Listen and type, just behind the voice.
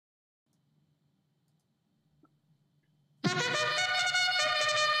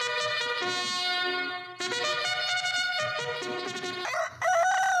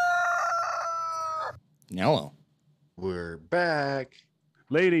Hello. We're back.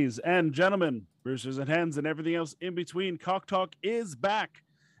 Ladies and gentlemen, roosters and hens and everything else in between, Cock Talk is back.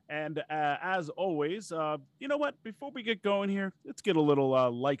 And as always, you know what? Before we get going here, let's get a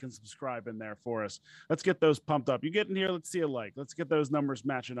little like and subscribe in there for us. Let's get those pumped up. You get in here, let's see a like. Let's get those numbers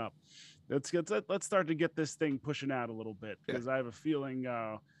matching up. Let's start to get this thing pushing out a little bit, because I have a feeling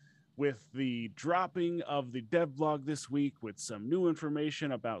with the dropping of the devlog this week with some new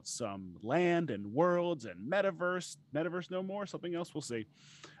information about some land and worlds and metaverse no more, something else, we'll see.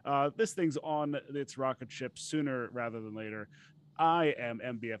 This thing's on its rocket ship sooner rather than later. I am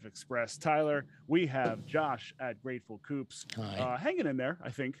MBF Express Tyler. We have Josh at Grateful Coops hanging in there, I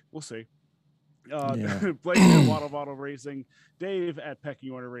think. We'll see. Blake at Waddle Racing, Dave at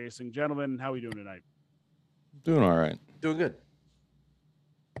Pecking Order Racing. Gentlemen, how are we doing tonight? Doing all right. Doing good.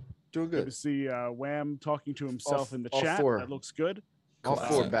 Good to see Wham talking to himself in the chat. That looks good. All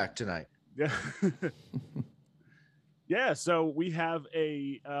four back tonight. Yeah. Yeah, so we have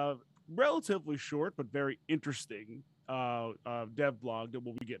a relatively short but very interesting dev blog that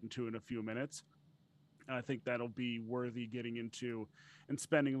we'll be getting to in a few minutes. I think that'll be worthy getting into and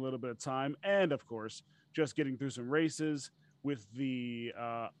spending a little bit of time. And of course, just getting through some races with the,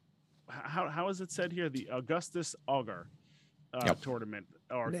 how is it said here? The Augustus Augur tournament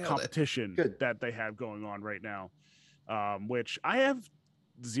or competition that they have going on right now, which I have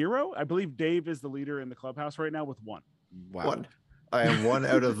 0. I believe Dave is the leader in the clubhouse right now with 1. Wow. 1. I am 1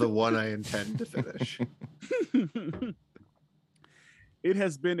 out of the 1 I intend to finish. It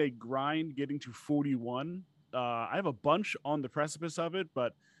has been a grind getting to 41. I have a bunch on the precipice of it,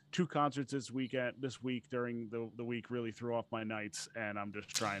 but 2 concerts this week during the week really threw off my nights, and I'm just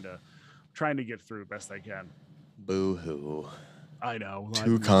trying to get through best I can. Boo-hoo. I know.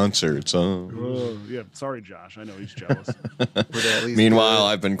 2 concerts, huh? Yeah, sorry, Josh. I know he's jealous. Meanwhile,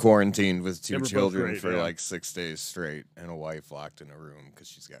 I've been quarantined with 2 children for like 6 days straight, and a wife locked in a room because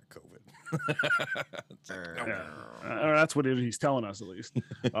she's got COVID. That's what he's telling us, at least.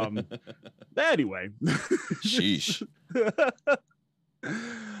 Anyway. Sheesh.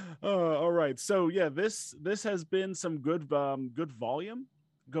 All right. So yeah, this has been some good volume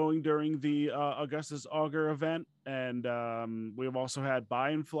going during the Augustus Augur event, and we've also had Buy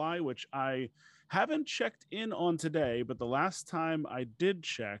and Fly, which I haven't checked in on today, but the last time I did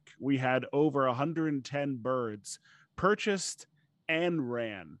check, we had over 110 birds purchased and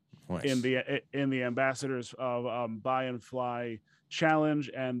ran in the ambassadors of Buy and Fly challenge,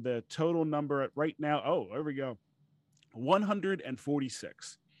 and the total number right now, there we go,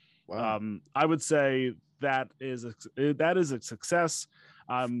 146. Wow. I would say that is a success.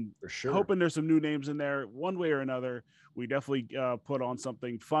 For sure. Hoping there's some new names in there one way or another. We definitely put on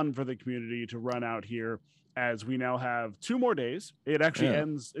something fun for the community to run out here, as we now have 2 more days. It actually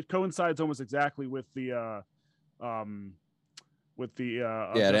ends. It coincides almost exactly with the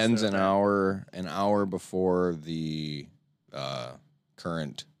it ends an hour before the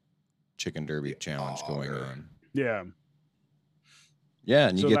current Chicken Derby challenge going on. Yeah. Yeah,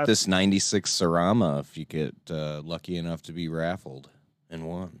 and you get this 96 Sarama if you get lucky enough to be raffled and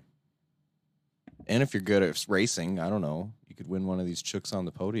won. And if you're good at racing, I don't know, you could win one of these chooks on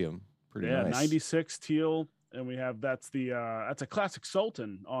the podium. Pretty nice. 96 teal, and we have that's a classic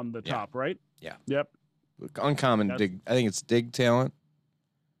Sultan on the top, right? Yeah. Yep. Uncommon dig. I think it's dig talent.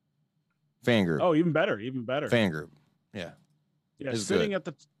 Fan group. Oh, even better. Fan group. Yeah. Yeah. Sitting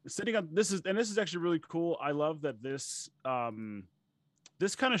on this is actually really cool. I love that this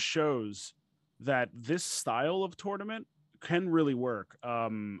this kind of shows that this style of tournament can really work. I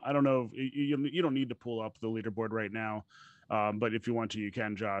don't know if you don't need to pull up the leaderboard right now, but if you want to, you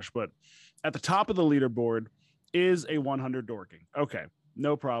can, Josh. But at the top of the leaderboard is a 100 Dorking. Okay,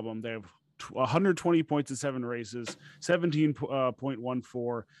 no problem. They have 120 points in 7 races,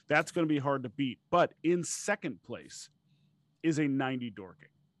 17.14. That's going to be hard to beat. But in second place is a 90 Dorking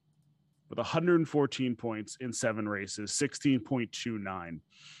with 114 points in 7 races, 16.29.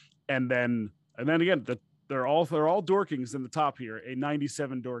 And then again, they're all Dorkings in the top here. A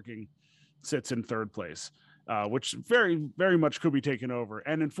 97 Dorking sits in 3rd place, which very, very much could be taken over.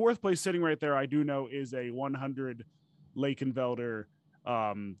 And in 4th place, sitting right there, I do know, is a 100 Lakenvelder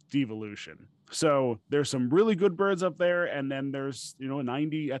devolution. So there's some really good birds up there, and then there's a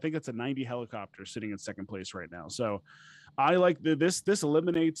 90. I think it's a 90 helicopter sitting in 2nd place right now. So I like this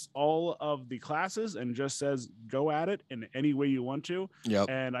eliminates all of the classes and just says go at it in any way you want to. Yep.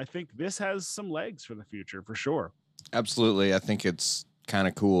 And I think this has some legs for the future for sure. Absolutely. I think it's kind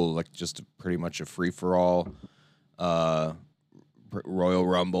of cool, like just pretty much a free-for-all Royal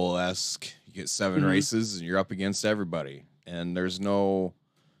Rumble-esque. You get 7 races and you're up against everybody, and there's no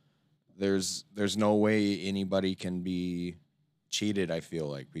there's no way anybody can be cheated, I feel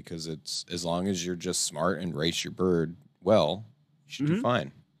like, because it's as long as you're just smart and race your bird well, you should do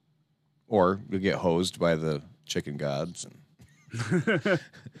fine. Or you'll get hosed by the chicken gods and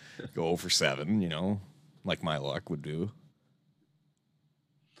go for 7, you know, like my luck would do.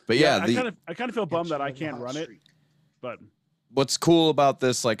 But yeah, I kind of feel bummed that I can't run it. But what's cool about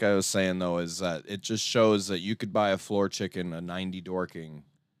this, like I was saying though, is that it just shows that you could buy a floor chicken, a 90 Dorking,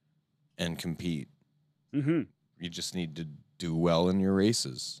 and compete. You just need to do well in your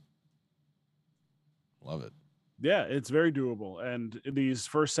races. Love it. Yeah, it's very doable. And these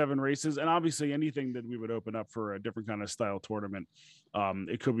first 7 races, and obviously anything that we would open up for a different kind of style tournament,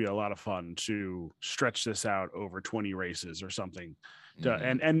 it could be a lot of fun to stretch this out over 20 races or something,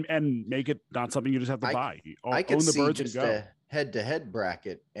 and make it not something you just have to buy. I could see just a head-to-head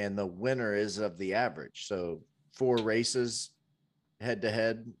bracket, and the winner is of the average. So 4 races,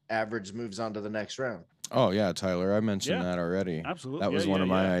 head-to-head, average moves on to the next round. Oh yeah, Tyler, I mentioned that already. Absolutely, that was one of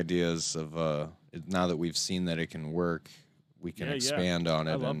my ideas of. Now that we've seen that it can work, we can expand on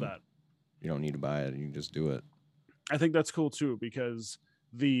it. I love that. You don't need to buy it. You can just do it. I think that's cool too, because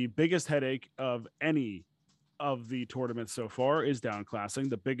the biggest headache of any of the tournaments so far is downclassing.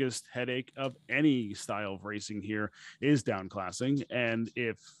 The biggest headache of any style of racing here is downclassing. And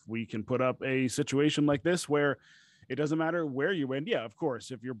if we can put up a situation like this where it doesn't matter where you win, of course,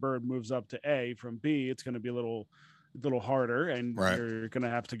 if your bird moves up to A from B, it's going to be a little harder, and you're gonna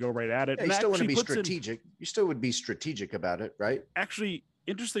have to go right at it. Yeah, you still want to be strategic. You still would be strategic about it, right? Actually,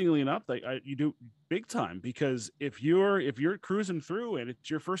 interestingly enough, you do big time, because if you're cruising through and it's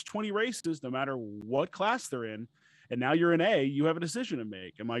your first 20 races, no matter what class they're in, and now you're in A, you have a decision to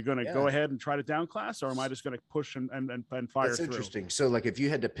make. Am I going to go ahead and try to down class, or am I just going to push and fire? That's interesting. So, like, if you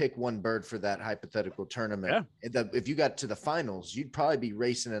had to pick one bird for that hypothetical tournament, if you got to the finals, you'd probably be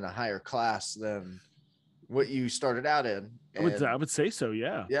racing in a higher class than what you started out in. I would say so.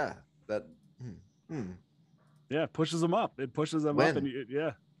 Yeah. Yeah. That. Yeah. It pushes them up. It pushes them up. And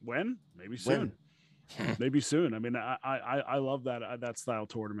when? Maybe soon. Maybe soon. I mean, I love that style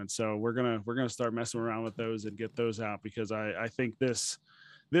tournament. So we're gonna start messing around with those and get those out, because I think this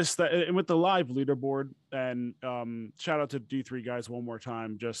and with the live leaderboard, and shout out to D3 guys one more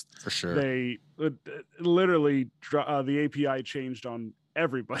time. Just for sure. They literally the API changed on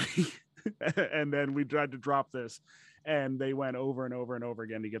everybody. And then we tried to drop this, and they went over and over and over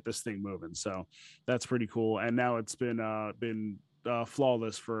again to get this thing moving. So that's pretty cool. And now it's been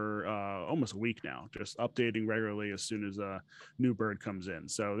flawless for almost a week now, just updating regularly as soon as a new bird comes in.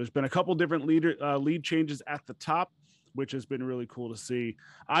 So there's been a couple different lead changes at the top, which has been really cool to see.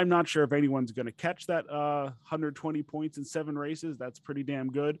 I'm not sure if anyone's going to catch that 120 points in 7 races. That's pretty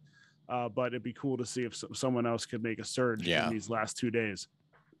damn good. But it'd be cool to see if someone else could make a surge in these last 2 days.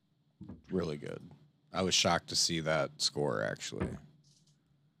 Really good. I was shocked to see that score, actually.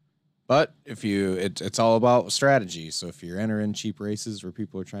 But if it's all about strategy. So if you're entering cheap races where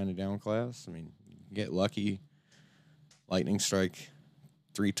people are trying to downclass, I mean, you can get lucky. Lightning strike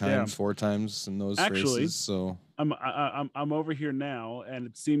 3 times, 4 times in those races. So I'm over here now, and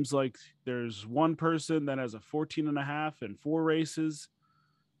it seems like there's one person that has a 14.5 in 4 races.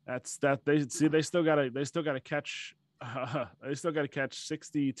 They still gotta catch. They still got to catch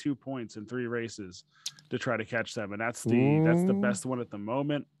 62 points in 3 races to try to catch them, and that's the best one at the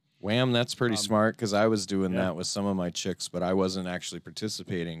moment. Wham, that's pretty smart, because I was doing that with some of my chicks, but I wasn't actually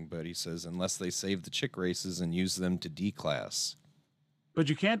participating. But he says unless they save the chick races and use them to D-class. But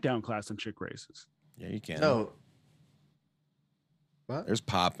you can't down class in chick races. Yeah, you can. No. What? There's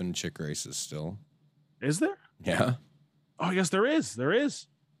pop in chick races still. Is there? Yeah. Oh, I guess there is. There is.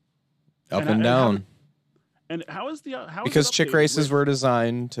 Up and down. And how is the because chick races were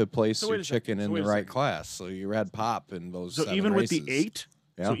designed to place your chicken in the right class, so you had pop in those. So even races. With the 8,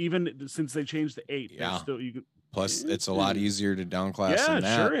 so even since they changed the 8, still you. Plus, it's a lot easier to downclass than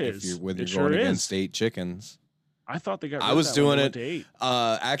that sure is. if you're going against 8 chickens. I thought they got. I was doing it.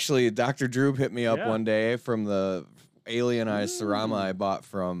 Actually, Dr. Drew hit me up one day from the alienized Sarama I bought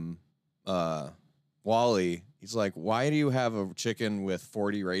from Wally. He's like, why do you have a chicken with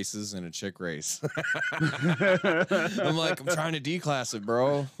 40 races and a chick race? I'm like, I'm trying to D-class it,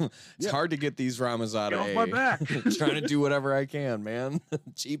 bro. It's hard to get these Ramas out of A. Get off my back. I'm trying to do whatever I can, man.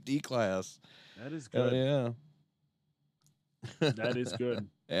 Cheap D-class. That is good. Yeah. That is good.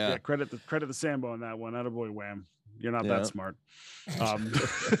 Yeah. Credit the Sambo on that one. Attaboy, Wham. You're not that smart.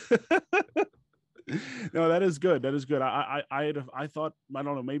 No, that is good. That is good. I thought, I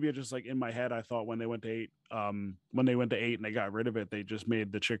don't know, maybe it just like in my head, I thought when they went to 8 and they got rid of it, they just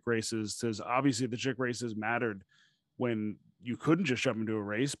made the chick races, because obviously the chick races mattered when you couldn't just jump into a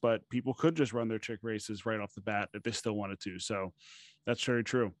race, but people could just run their chick races right off the bat if they still wanted to. So that's very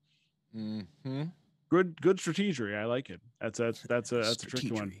true. Mm-hmm. Good strategy. I like it. That's a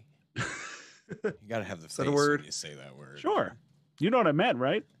tricky one. You gotta have the face word? when you say that word. Sure. You know what I meant,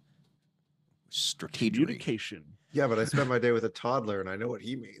 right? Strategic. Communication. Yeah, but I spend my day with a toddler, and I know what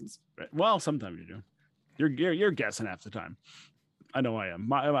he means. Well, sometimes you do. You're guessing half the time. I know I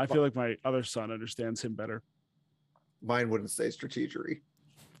am. I feel like my other son understands him better. Mine wouldn't say strategery.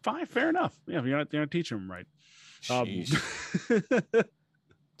 Fine, fair enough. Yeah, if you're not teaching him right.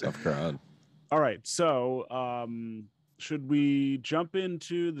 Tough crowd. All right. So, should we jump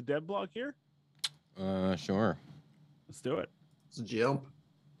into the dev blog here? Sure. Let's do it. Let's jump.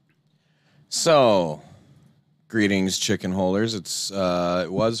 So, greetings, chicken holders. It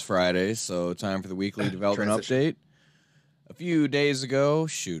was Friday, so time for the weekly development update. A few days ago,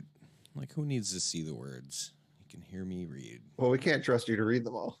 shoot, like who needs to see the words? You can hear me read. Well, we can't trust you to read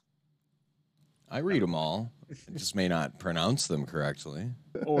them all. I read them all. I just may not pronounce them correctly.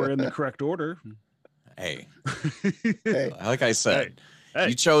 Or in the correct order. Hey, Hey, like I said, Hey.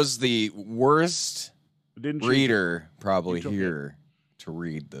 you chose the worst Didn't you? reader probably You took here to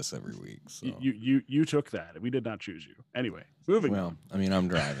read this every week. So. You took that. We did not choose you. Anyway, moving Well, on. I mean, I'm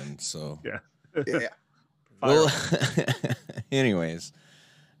driving, so. Yeah. yeah. Well, anyways,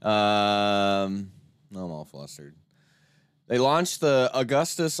 I'm all flustered. They launched the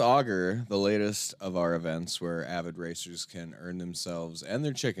Augustus Auger, the latest of our events where avid racers can earn themselves and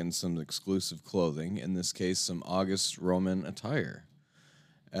their chickens some exclusive clothing, in this case, some August Roman attire.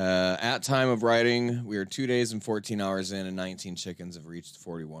 At time of writing, we are 2 days and 14 hours in, and 19 chickens have reached the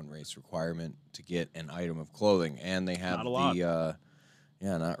 41 race requirement to get an item of clothing. And they have Not a lot. yeah,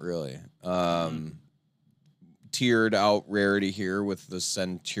 not really. Tiered out rarity here with the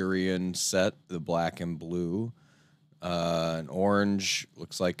Centurion set, the black and blue. An orange,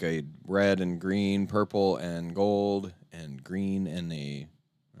 looks like a red and green, purple and gold, and green and a,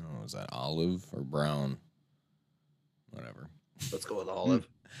 I don't know, is that olive or brown? Whatever. Let's go with olive.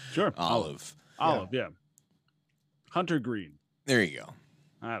 Sure. Olive. Olive, yeah. Hunter Green. There you go.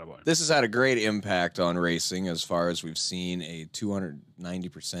 Attaboy. This has had a great impact on racing as far as we've seen a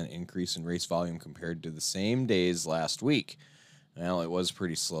 290% increase in race volume compared to the same days last week. Well, it was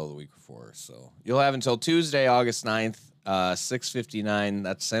pretty slow the week before, so you'll have until Tuesday, August 9th, 6:59,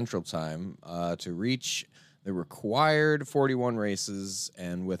 that's Central Time, to reach the required 41 races,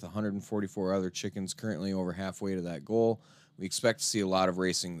 and with 144 other chickens currently over halfway to that goal, we expect to see a lot of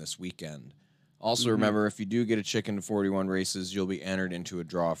racing this weekend. Also, remember, if you do get a chicken to 41 races, you'll be entered into a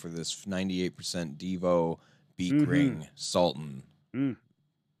draw for this 98% Devo Beak Ring Sultan. Mm.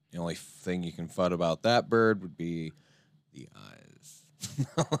 The only thing you can fud about that bird would be the eyes.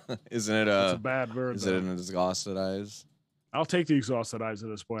 Isn't it It's a bad bird. is though. it an exhausted eyes? I'll take the exhausted eyes at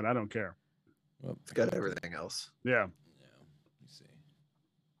this point. I don't care. Well, It's got everything else. Yeah.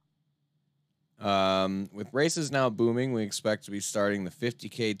 With races now booming, we expect to be starting the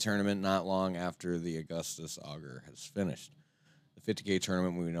 50K tournament not long after the Augustus Auger has finished. The 50K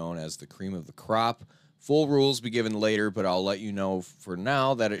tournament will be known as the cream of the crop. Full rules be given later, but I'll let you know for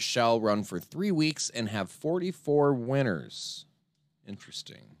now that it shall run for 3 weeks and have 44 winners.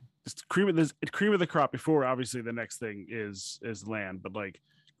 Interesting. It's cream of the crop before obviously the next thing is land. But like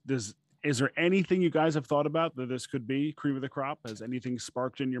is there anything you guys have thought about that this could be cream of the crop? Has anything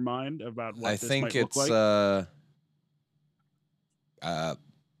sparked in your mind about what this might look like?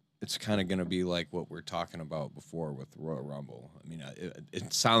 It's kind of going to be like what we're talking about before with Royal Rumble. I mean,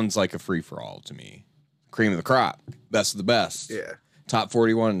 it sounds like a free-for-all to me. Cream of the crop. Best of the best. Yeah. Top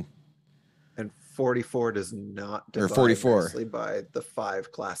 41. And 44 does not Or divide 44. nicely by the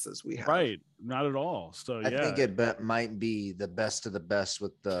 5 classes we have. Right. Not at all. So I think it might be the best of the best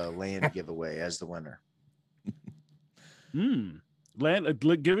with the land giveaway as the winner. Land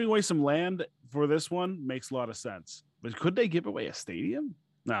giving away some land for this one makes a lot of sense. But could they give away a stadium?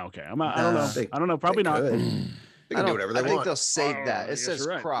 No, okay. I don't know. I don't know. Probably not. They can do whatever they I think want. they'll save that. I It guess says you're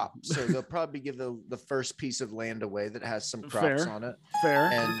right. crop, so they'll probably give the first piece of land away that has some crops Fair. on it, Fair.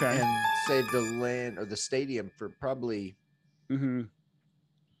 and Okay. and save the land or the stadium for probably. Mm-hmm.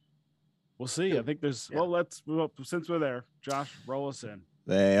 We'll see. I think there's. Yeah. Well, since we're there, Josh, roll us in.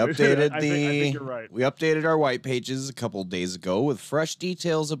 They updated I think you're right. We updated our white pages a couple days ago with fresh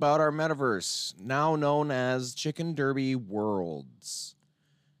details about our metaverse, now known as Chicken Derby Worlds.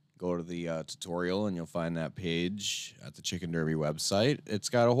 Go to the tutorial and you'll find that page at the Chicken Derby website. It's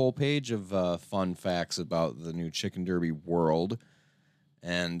got a whole page of fun facts about the new Chicken Derby world.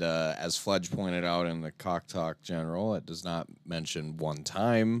 And as Fledge pointed out in the Cock Talk General, it does not mention one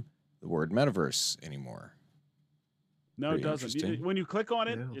time the word metaverse anymore. No, it doesn't. When you click on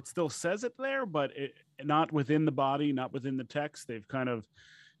it, it still says it there, but it not within the body, not within the text. They've kind of,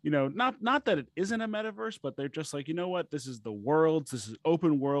 not that it isn't a metaverse, but they're just like, you know what, this is the worlds, this is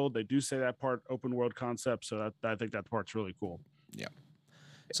open world. They do say that part, open world concept. So I think that part's really cool. Yeah.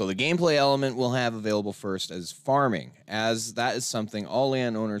 So the gameplay element we'll have available first as farming, as that is something all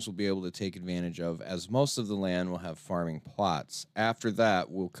landowners will be able to take advantage of, as most of the land will have farming plots. After that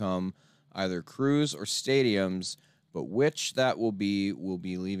will come either crews or stadiums, but which that will be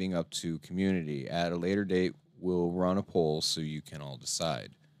leaving up to community. At a later date, we'll run a poll so you can all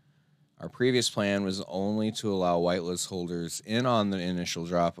decide. Our previous plan was only to allow whitelist holders in on the initial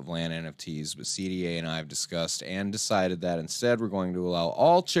drop of land NFTs, but CDA and I have discussed and decided that instead we're going to allow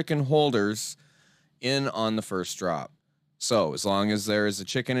all chicken holders in on the first drop. So as long as there is a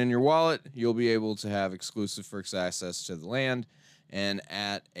chicken in your wallet, you'll be able to have exclusive first access to the land and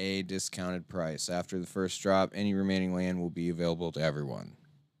at a discounted price. After the first drop, any remaining land will be available to everyone.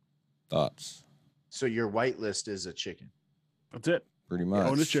 Thoughts? So your whitelist is a chicken. That's it. Pretty much.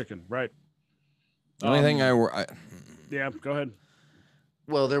 Own a chicken, right? The only thing yeah, go ahead.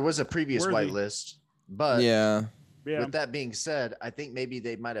 Well, there was a previous whitelist, but yeah. With that being said, I think maybe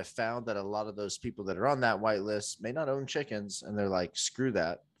they might have found that a lot of those people that are on that whitelist may not own chickens, and they're like, "Screw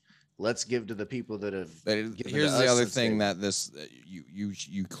that, let's give to the people that have." Here's the other thing that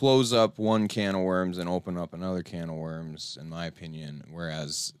you close up one can of worms and open up another can of worms, in my opinion.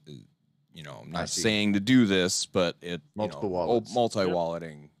 Whereas, I'm not saying to do this, but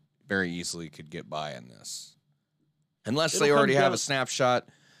multi-walleting very easily could get by in this, unless they already have a snapshot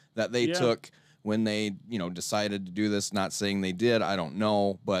that they took when they decided to do this. Not saying they did, I don't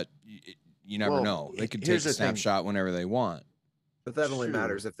know, but you never know. They could take a snapshot whenever they want. But that only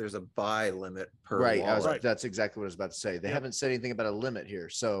matters if there's a buy limit per wallet. That's exactly what I was about to say. They haven't said anything about a limit here,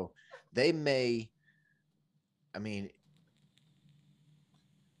 so they may. I mean,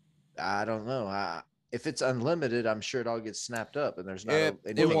 I don't know. If it's unlimited, I'm sure it all gets snapped up, and there's not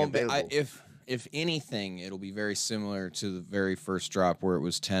anything available. If anything, it'll be very similar to the very first drop where it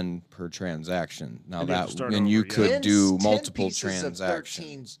was 10 per transaction. Now you could do multiple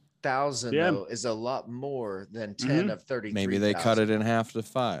transactions. 13,000 though is a lot more than 10 of 33. Maybe they cut it in half to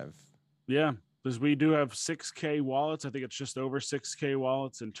 5. Yeah, because we do have 6K wallets. I think it's just over 6K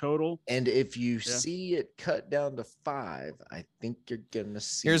wallets in total. And if you see it cut down to 5, I think you're gonna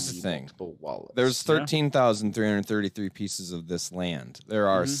see. Here's the thing: multiple wallets. There's 13,333 pieces of this land. There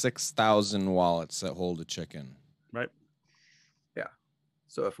are 6,000 wallets that hold a chicken. Right. Yeah.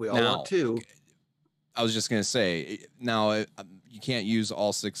 So if we all want to. I was just gonna say, now you can't use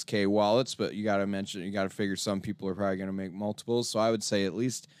all 6K wallets, but you got to figure some people are probably gonna make multiples. So I would say at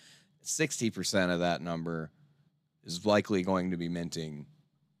least 60% of that number is likely going to be minting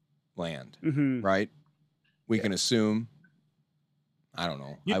land, right? We can assume. I don't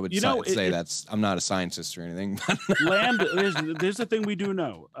know. I would say I'm not a scientist or anything. Land. There's the thing we do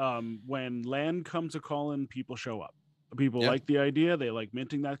know. When land comes a call in, people show up. People like the idea. They like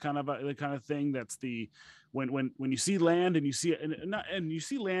minting that kind of thing. That's the when you see land and you see and you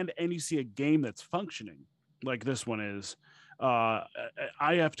see land and you see a game that's functioning like this one is. I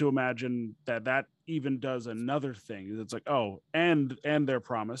have to imagine that even does another thing. It's like, and their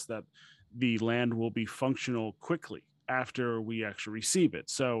promise that the land will be functional quickly after we actually receive it.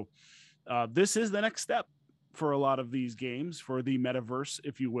 So this is the next step for a lot of these games, for the metaverse,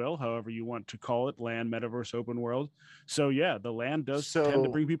 if you will, however you want to call it, land, metaverse, open world. So yeah, the land does tend to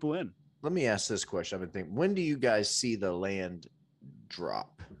bring people in. Let me ask this question. I've been thinking, when do you guys see the land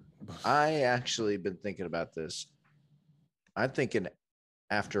drop? I actually been thinking about this. I'm thinking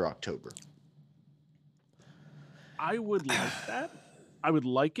after October. I would like that. I would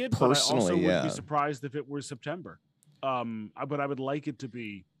like it, personally, but I also would be surprised if it were September. But I would like it to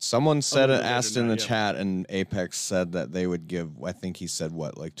be. Someone asked in the chat, and Apex said that they would give. I think he said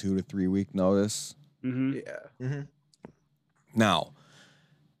like 2 to 3 week notice. Mm-hmm. Yeah. Mm-hmm. Now,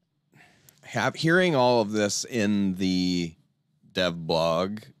 hearing all of this in the dev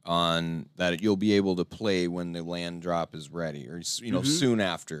blog on that you'll be able to play when the land drop is ready, or soon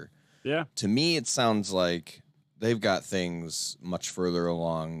after. Yeah. To me, it sounds like they've got things much further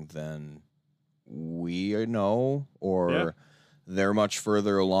along than we know, or they're much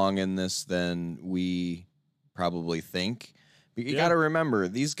further along in this than we probably think. But you got to remember,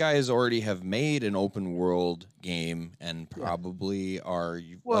 these guys already have made an open world game and probably are,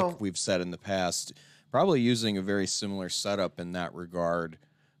 like we've said in the past, probably using a very similar setup in that regard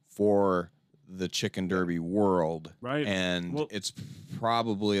for the Chicken Derby world. Right. And it's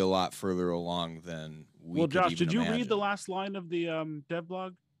probably a lot further along than we could Josh, even did you imagine. read the last line of the dev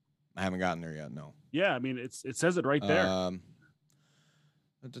blog? I haven't gotten there yet. No. Yeah, I mean it says it right there.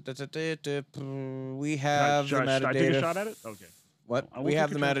 We have the metadata. Should I take a shot at it? Okay. What? We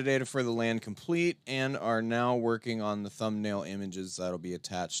have the metadata for the land complete and are now working on the thumbnail images that'll be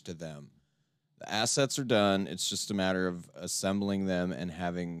attached to them. The assets are done. It's just a matter of assembling them and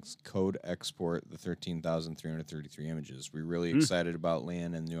having code export the 13,333 images. We're really excited about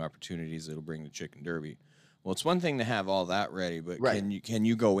land and new opportunities it'll bring to Chicken Derby. Well, it's one thing to have all that ready, but can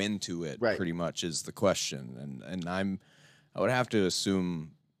you go into it? Pretty much is the question, and I would have to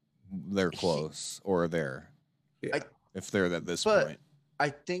assume they're close or there, if they're at this point. I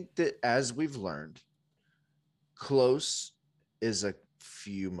think that as we've learned, close is a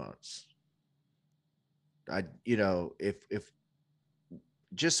few months. If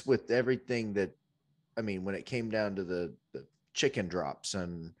just with everything that, I mean, when it came down to the chicken drops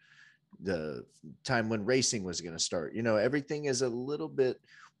and the time when racing was going to start, everything is a little bit,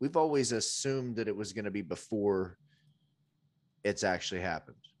 we've always assumed that it was going to be before it's actually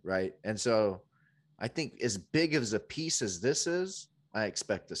happened. Right. And so I think as big as a piece as this is, I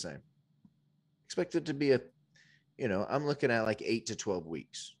expect the same. Expect it to be I'm looking at like 8 to 12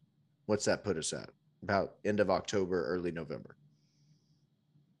 weeks. What's that put us at? About end of October, early November.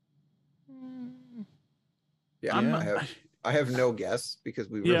 Yeah, I have no guess because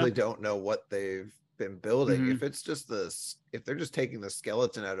we really don't know what they've been building. Mm-hmm. If it's just if they're just taking the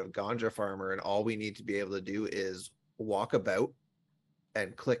skeleton out of Ganja Farmer and all we need to be able to do is walk about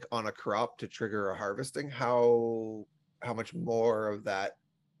and click on a crop to trigger a harvesting, how much more of that?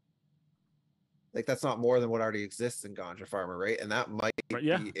 Like, that's not more than what already exists in Ganja Farmer, right? And that might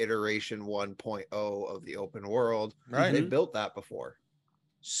be iteration 1.0 of the open world. Right. They built that before.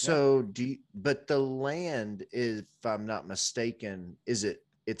 So but the land is, if I'm not mistaken, it's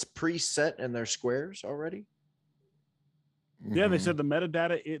preset in their squares already? Yeah, they said the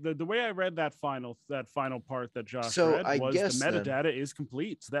metadata. The way I read that final part that Josh read was the metadata is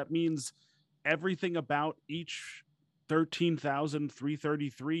complete. So that means everything about each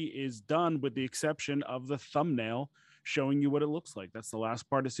 13,333 is done, with the exception of the thumbnail showing you what it looks like. That's the last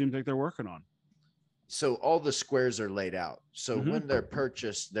part it seems like they're working on. So all the squares are laid out. So when they're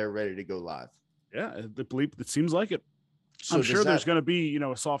purchased, they're ready to go live. Yeah, it seems like it. So I'm sure there's going to be,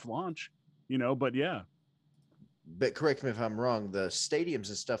 a soft launch, but yeah. But correct me if I'm wrong, the stadiums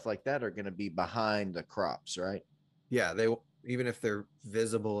and stuff like that are going to be behind the crops, right? Yeah, even if they're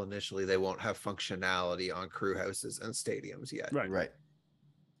visible initially, they won't have functionality on crew houses and stadiums yet. Right.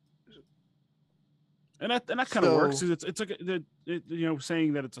 And that kind of works. It's like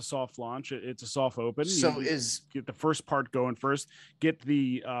saying that it's a soft launch, it's a soft open. So get the first part going first, get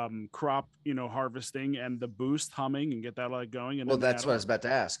the crop harvesting and the boost humming, and get that like going. And that's what I was about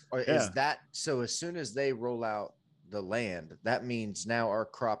to ask. Is that so? As soon as they roll out the land, that means now our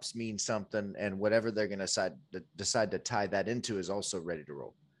crops mean something, and whatever they're going to decide to tie that into is also ready to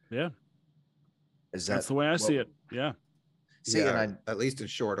roll. Yeah, that's the way I see it. Yeah. At least in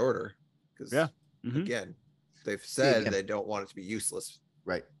short order. Yeah. Again, they've said they don't want it to be useless.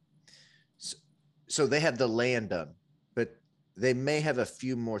 Right. So they have the land done, but they may have a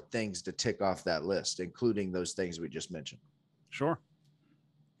few more things to tick off that list, including those things we just mentioned. Sure.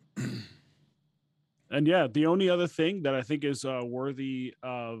 And the only other thing that I think is worthy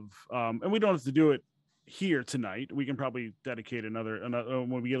of, and we don't have to do it here tonight. We can probably dedicate another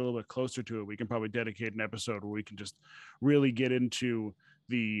when we get a little bit closer to it, we can probably dedicate an episode where we can just really get into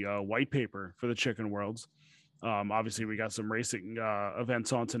the white paper for the Chicken Worlds. Obviously we got some racing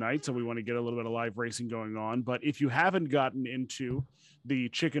events on tonight, so we want to get a little bit of live racing going on. But if you haven't gotten into the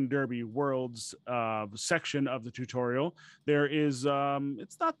Chicken Derby Worlds section of the tutorial, there is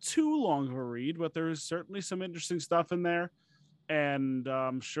it's not too long of a read, but there is certainly some interesting stuff in there. And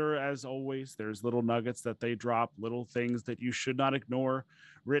I'm sure, as always, there's little nuggets that they drop, little things that you should not ignore,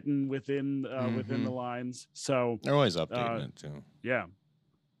 written within the lines. So they're always updating it too. Yeah.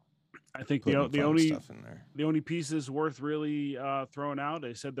 I think the only pieces worth really throwing out,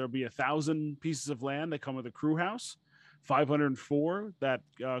 they said there'll be 1,000 pieces of land that come with a crew house, 504 that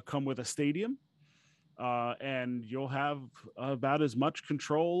come with a stadium, and you'll have about as much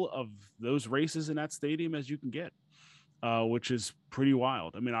control of those races in that stadium as you can get, which is pretty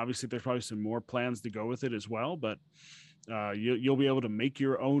wild. I mean, obviously there's probably some more plans to go with it as well, but you'll be able to make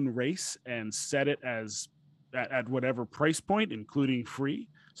your own race and set it as at whatever price point, including free.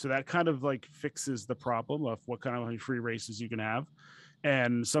 So that kind of like fixes the problem of what kind of free races you can have.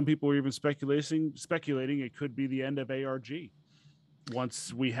 And some people are even speculating it could be the end of ARG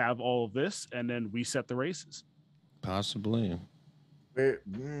once we have all of this, and then we set the races. Possibly. Not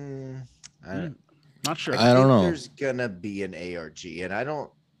sure. I don't know. There's gonna be an ARG, and I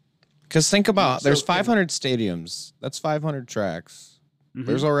don't Because think about, So there's can- 500 stadiums. That's 500 tracks. Mhm.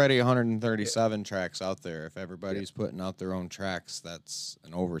 There's already 137 tracks out there. If everybody's putting out their own tracks, that's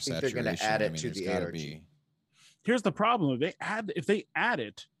an oversaturation. they're gonna add it to there's the gotta ARG. be. Here's the problem: if they add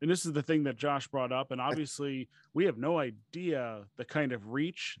it, and this is the thing that Josh brought up, and obviously we have no idea the kind of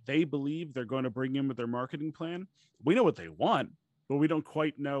reach they believe they're going to bring in with their marketing plan. We know what they want, but we don't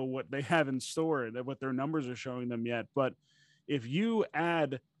quite know what they have in store and what their numbers are showing them yet. But if you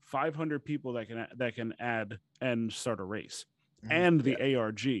add 500 people that can add and start a race, and the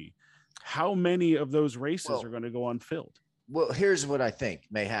ARG, how many of those races are going to go unfilled? Well, here's what I think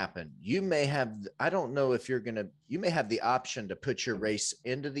may happen. You may have, I don't know if you may have the option to put your race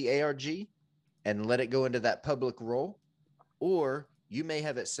into the ARG and let it go into that public role, or you may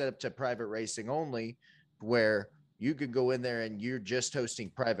have it set up to private racing only, where you could go in there and you're just hosting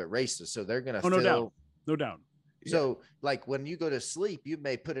private races. So they're going to fill. No doubt. So like when you go to sleep, you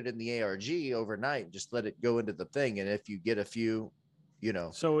may put it in the ARG overnight and just let it go into the thing. And if you get a few,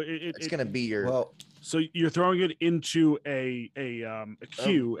 so it's going to be your, so you're throwing it into a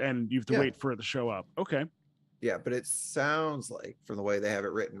queue and you have to yeah. wait for it to show up. Okay. Yeah, but it sounds like from the way they have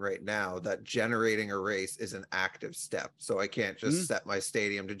it written right now that generating a race is an active step. So I can't just set my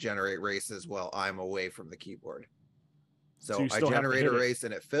stadium to generate races while I'm away from the keyboard. So you I still have to generate hit a it. race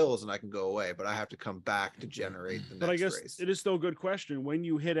and it fills and I can go away, but I have to come back to generate the next But I guess race. it is still a good question. When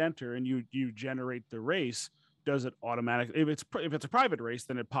you hit enter and you generate the race, does it automatically, if it's a private race,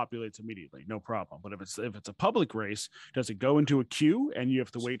 then it populates immediately, no problem. But if it's a public race, does it go into a queue and you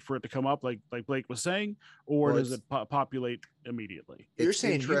have to wait for it to come up, like Blake was saying, or does it populate immediately? You're It's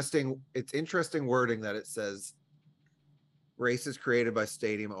saying interesting. It's interesting wording that it says races created by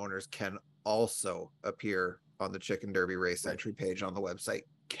stadium owners can also appear on the Chicken Derby race entry page on the website.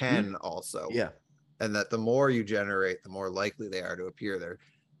 Can also, and that the more you generate, the more likely they are to appear there.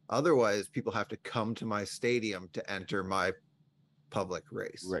 Otherwise, people have to come to my stadium to enter my public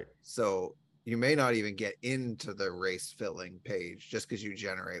race. Right. So you may not even get into the race filling page just because you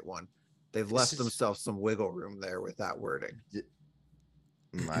generate one. They've left themselves some wiggle room there with that wording.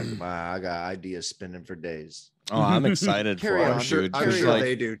 I got ideas spinning for days. Oh, I'm excited for it, I'm sure, dude. I'm 'cause, sure like,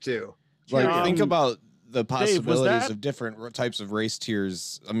 they do too. Like, think about the possibilities that- of different types of race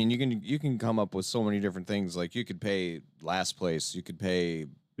tiers. I mean, you can come up with so many different things. Like you could pay last place, you could pay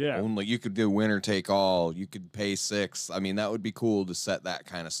only, you could do winner take all, you could pay 6. I mean, that would be cool to set that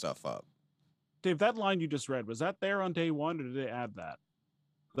kind of stuff up. Dave, that line you just read, was that there on day one, or did they add that?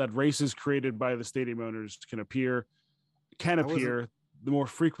 That races created by the stadium owners can appear the more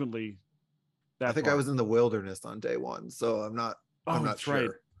frequently. I think I was in the wilderness on day one, so I'm not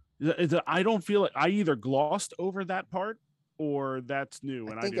sure. Right. I don't feel like I either glossed over that part or that's new.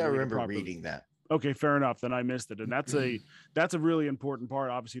 I And think I remember reading that. Okay, fair enough. Then I missed it. And that's a really important part.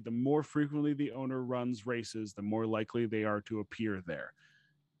 Obviously, the more frequently the owner runs races, the more likely they are to appear there.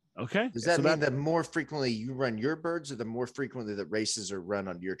 Okay. Does that mean that more frequently you run your birds, or the more frequently that races are run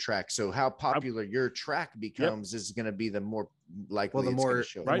on your track? So how popular your track becomes is going to be the more likely. Well,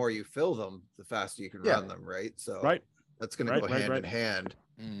 the more you fill them, the faster you can run them, right? So that's going to go hand in hand.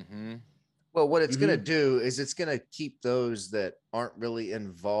 Mm-hmm. Well, what it's going to do is it's going to keep those that aren't really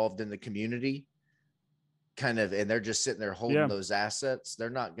involved in the community kind of, and they're just sitting there holding those assets. They're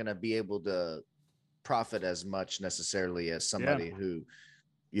not going to be able to profit as much necessarily as somebody who,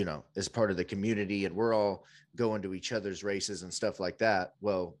 is part of the community, and we're all going to each other's races and stuff like that.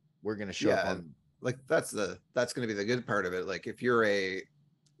 Well, we're going to show up on, like, that's going to be the good part of it. Like if you're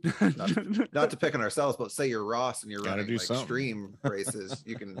not to pick on ourselves, but say you're Ross and you're running like stream races,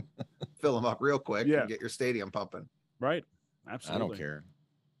 you can fill them up real quick and get your stadium pumping. Right. Absolutely. I don't care.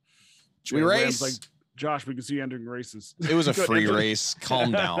 Should we race? Like, Josh, we can see you entering races. It was a free race.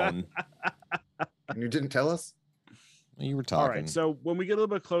 Calm down. And you didn't tell us? You were talking. All right. So when we get a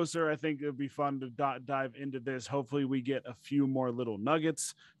little bit closer, I think it'd be fun to dive into this. Hopefully we get a few more little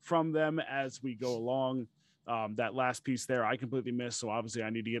nuggets from them as we go along. That last piece there, I completely missed. So obviously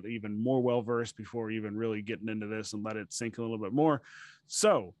I need to get even more well-versed before even really getting into this and let it sink a little bit more.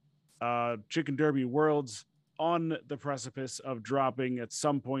 So Chicken Derby Worlds on the precipice of dropping at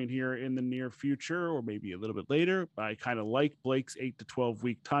some point here in the near future, or maybe a little bit later. I kind of like Blake's 8 to 12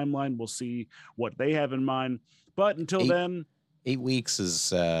 week timeline. We'll see what they have in mind. But until then, 8 weeks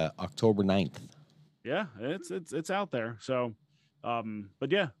is October 9th. Yeah, it's out there. So, but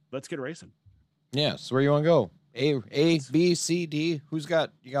yeah, let's get racing. Yeah. So where you want to go? A, B, C, D. Who's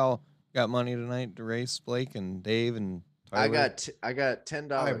got got money tonight to race? Blake and Dave and Tyler? I got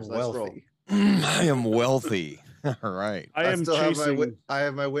 $10. I'm Let's wealthy. roll. I am wealthy. All right. I am still chasing. I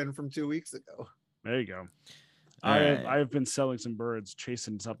have my win from 2 weeks ago. There you go. I've been selling some birds,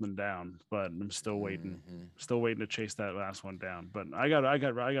 chasing something down, but I'm still waiting. Mhm. Still waiting to chase that last one down. But I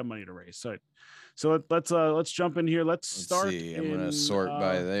got money to raise. So let's jump in here. Let's start. See. I'm gonna sort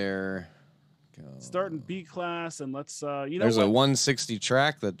by there. Go. Start in B class, and let's There's a 160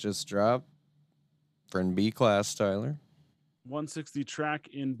 track that just dropped for in B class, Tyler. 160 track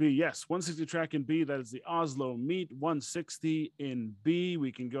in B. Yes, 160 track in B. That is the Oslo Meat 160 in B.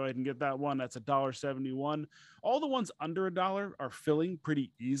 We can go ahead and get that one. That's $1.71. All the ones under $1 are filling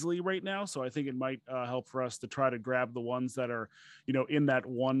pretty easily right now. So I think it might help for us to try to grab the ones that are, in that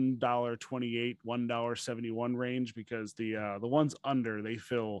 $1.28, $1.71 range, because the ones under,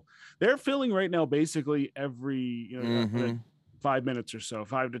 they're filling right now basically every 5 minutes or so,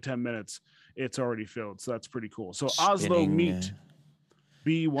 5 to 10 minutes. It's already filled, so that's pretty cool. So Oslo Meat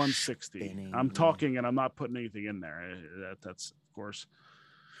B160. I'm talking and I'm not putting anything in there. That's of course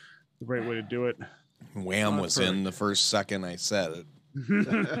the right way to do it. Wham was in the first second I said it.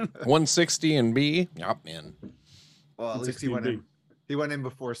 160 and B. Yup, man. Well, at least he went in. He went in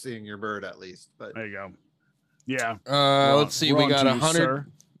before seeing your bird, at least. But there you go. Yeah. Let's see. We got 100.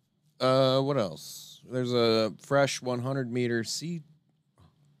 Sir. What else? There's a fresh 100-meter sea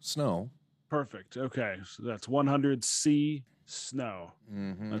snow. Perfect. Okay, so that's 100 C snow.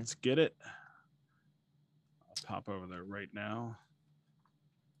 Mm-hmm. Let's get it. I'll pop over there right now.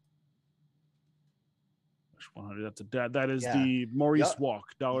 100. That is the Maurice Walk,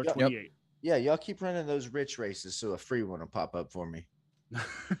 $1.28. Yeah, y'all keep running those rich races, so a free one will pop up for me.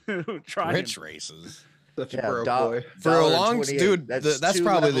 Rich races. Such a broke boy. For a long dude, that's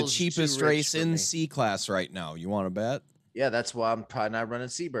probably the cheapest race in C class right now. You want to bet? Yeah, that's why I'm probably not running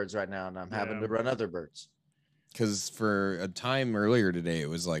Seabirds right now, and I'm having to run other birds. Because for a time earlier today, it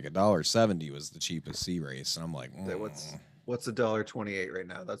was like $1.70 was the cheapest C race, and I'm like, what's $1.28 right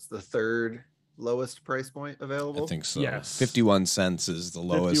now? That's the third lowest price point available. I think so. Yes. 51 cents is the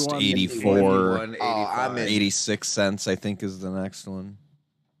lowest. 51, 84. 86 cents, I think, is the next one.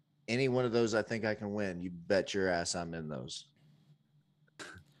 Any one of those, I think I can win. You bet your ass I'm in those.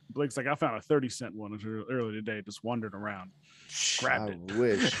 Blake's like, I found a 30-cent one earlier today, just wandering around. Grabbed it.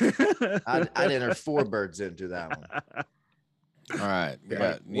 Wish. I'd enter 4 birds into that one. All right. We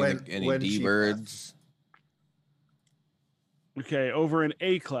got any D birds? Okay, over in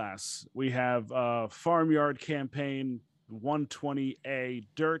A class, we have Farmyard Campaign 120A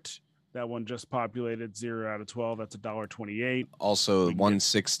Dirt. That one just populated 0 out of 12. That's $1.28. Also,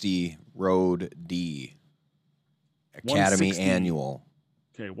 160 Road D. Academy Annual.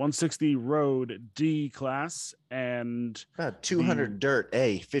 Okay, 160 Road D class and 200 Dirt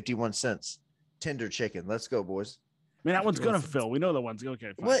A, 51 cents. Tender chicken. Let's go, boys. Man, that one's gonna fill. We know that one's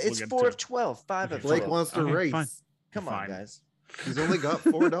okay. Fine. Well, it's 4 of 12, 5 of 12. Blake wants to race. Fine. Come on, guys. He's only got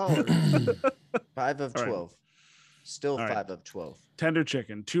 $4. 5 of 12. Right. Still 5 of 12. Tender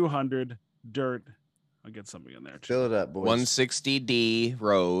chicken, 200 Dirt. I'll get something in there too. Fill it up, boys. 160 D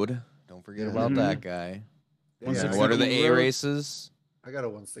Road. Don't forget about that guy. Yeah. What are the A races? I got a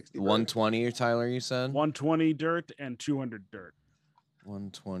 160. 120, Tyler, you said? 120 Dirt and 200 Dirt.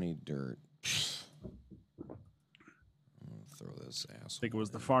 120 Dirt. Throw this ass. I think it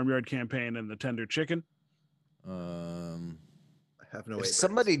was the Farmyard Campaign and the Tender Chicken. I have no If idea.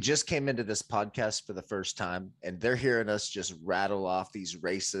 somebody just came into this podcast for the first time and they're hearing us just rattle off these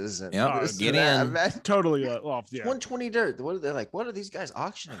races and get in. Totally off. Yeah. 120 Dirt. What are they like? What are these guys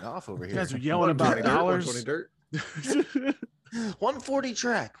auctioning off over You here? guys are yelling about dollars. 120 Dirt. 140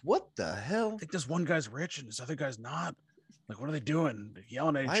 track. What the hell? I think this one guy's rich and this other guy's not. Like, what are they doing? They're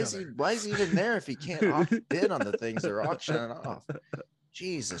yelling at each other. Why is he even there if he can't bid on the things they're auctioning off?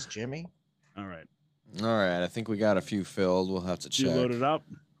 Jesus, Jimmy. All right. All right. I think we got a few filled. We'll have to check. You load it up.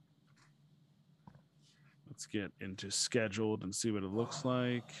 Let's get into scheduled and see what it looks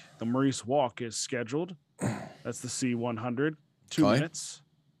like. The Maurice Walk is scheduled. That's the C100. 2 minutes.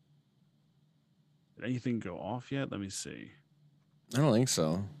 Did anything go off yet? Let me see. I don't think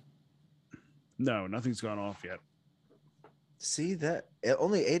so. No, nothing's gone off yet. See that?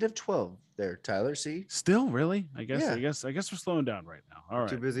 Only 8 of 12 there, Tyler. See? Still, really? I guess. Yeah. I guess we're slowing down right now. All right.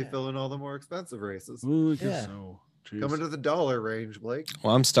 Too busy filling all the more expensive races. Ooh, I guess so. Jeez. Coming to the dollar range, Blake.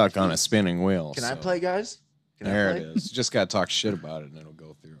 Well, I'm stuck on a spinning wheel. Can I play, guys? There it is. Just got to talk shit about it and it'll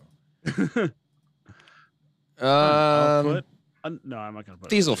go through. No, I'm not going to put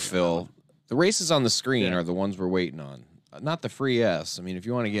these will fill. The races on the screen are the ones we're waiting on. Not the free S. I mean, if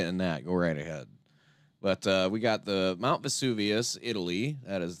you want to get in that, go right ahead. But we got the Mount Vesuvius, Italy.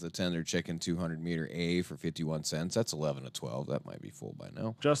 That is the tender chicken 200-meter A for 51 cents. That's 11 to 12. That might be full by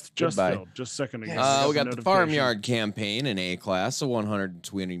now. Just Goodbye. filled. Just a second ago. We got the Farmyard Campaign in A class, a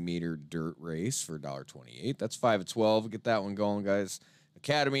 120-meter dirt race for $1.28. That's 5 to 12. Get that one going, guys.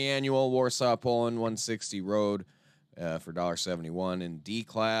 Academy Annual, Warsaw, Poland, 160 road for $1.71 in D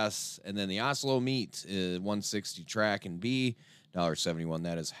class. And then the Oslo Meet, 160 track in B, $1.71.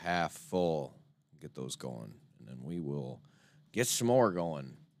 That is half full. Get those going, and then we will get some more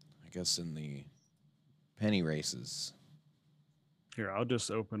going, I guess, in the penny races. Here, I'll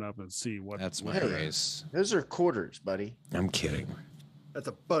just open up and see what. That's my race. Those are quarters, buddy. I'm kidding. That's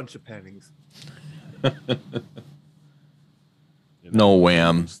a bunch of pennies. No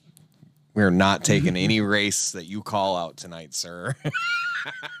wham. We're not taking any race that you call out tonight, sir.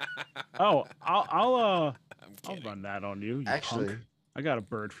 Oh, I'll run that on you. Actually, punk. I got a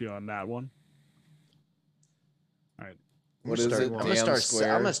bird feel on that one. All right. What is it? I'm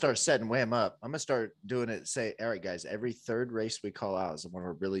gonna start setting wham up. I'm gonna start doing it. Say, all right, guys. Every third race we call out is the one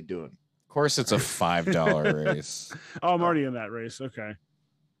we're really doing. Of course, it's a $5 race. Oh, I'm already in that race. Okay.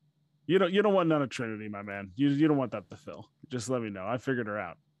 You don't want none of Trinity, my man. You don't want that to fill. Just let me know. I figured her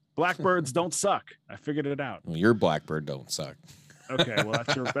out. Blackbirds don't suck. I figured it out. Well, your Blackbird don't suck. Okay, well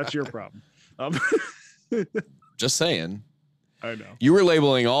that's your problem. Just saying. I know. You were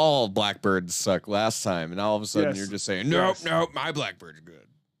labeling all Blackbirds suck last time, and all of a sudden Yes. you're just saying, nope, Yes. nope, my Blackbird's good.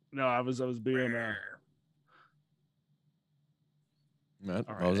 No, I was being. Matt,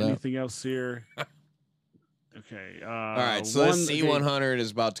 All what right. was that? Anything else here? Okay. All right, so this C100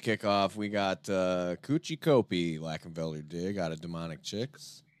 is about to kick off. We got Coochie Kopi, Lackenfelder Dig out of Demonic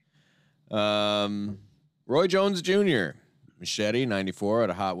Chicks. Roy Jones Jr., Machete, 94 out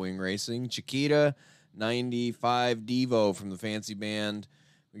of Hot Wing Racing. Chiquita, 95 Devo from the Fancy Band.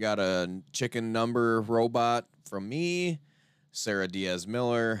 We got a chicken number robot from me. Sarah Diaz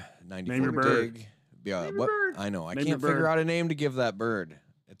Miller, 94 Name your bird. Dig. Yeah, Name your what? bird. I know. I Name your can't figure bird. out a name to give that bird.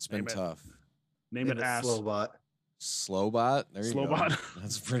 It's been Name it. tough. Name it ass. Slowbot. Slowbot. There you Slowbot. go.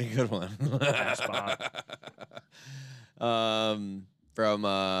 That's a pretty good one. Assbot. From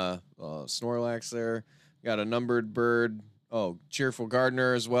Snorlax there. Got a numbered bird. Oh, Cheerful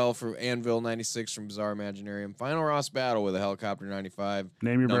Gardener as well for Anvil 96 from Bizarre Imaginarium. Final Ross Battle with a Helicopter 95.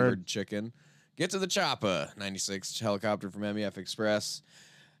 Name your Numbered bird. chicken. Get to the Choppa 96 helicopter from MEF Express.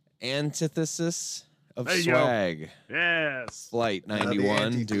 Antithesis of There you go. Swag. Yes. Flight the 91.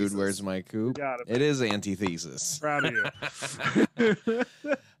 Dude, antithesis. where's my coop? Got it. It is antithesis. Proud of you.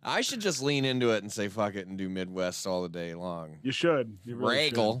 I should just lean into it and say fuck it and do Midwest all the day long. You should. You really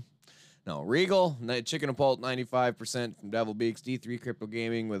should. Regal. No, Regal, Chicken and Pult, 95% from Devil Beaks, D3 Crypto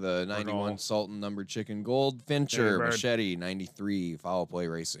Gaming with a 91 Regal. Sultan numbered chicken. Gold Fincher, bird. Machete, 93, Foul Play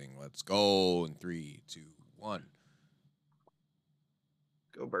Racing. Let's go in 3, 2, 1.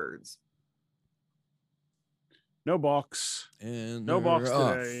 Go birds. No box. And No box they're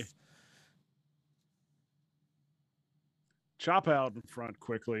off. today. Chop out in front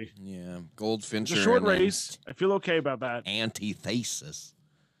quickly. Yeah, Gold It's Fincher. a short and then race. I feel okay about that. Antithesis.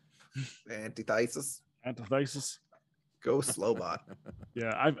 Antithesis. Antithesis. Go Slowbot.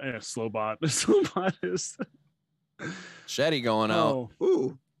 Yeah, Slowbot. Slowbot is. Machete going out. Oh,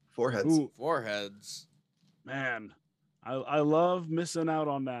 Ooh, foreheads. ooh, Foreheads. man, I love missing out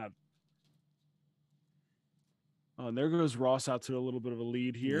on that. Oh, and there goes Ross out to a little bit of a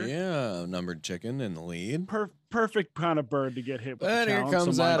lead here. Yeah, numbered chicken in the lead. Perfect kind of bird to get hit with. And the here talons.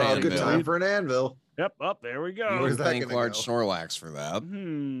 comes Someone that Oh, got good anvil. time for an anvil. Yep, up there we go. Where's that Thank gonna large go? Snorlax for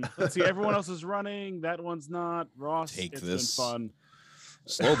that. Let's see. Everyone else is running. That one's not. Ross, Take it's this. been fun.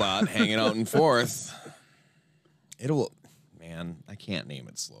 Slowbot hanging out in fourth. It'll, man, I can't name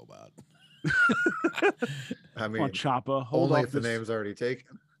it Slowbot. I Come mean, on, Choppa. Hold only off if the this name's already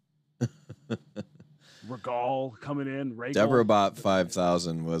taken. Regal coming in. Regal. Deborah Bot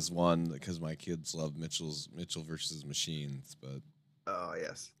 5000 was one because my kids love Mitchell versus Machines, but Oh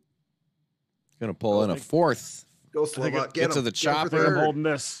yes. gonna pull in a think- fourth. Go think Slowbot. get to him. the Get him for chopper. I'm third. holding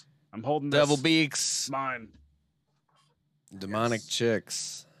this. I'm holding this. Devil It's Beaks, mine. Demonic Yes.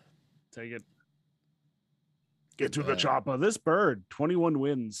 Chicks. Take it. Get to the Goodbye. Choppa. This bird, 21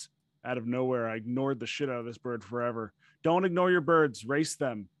 wins out of nowhere. I ignored the shit out of this bird forever. Don't ignore your birds. Race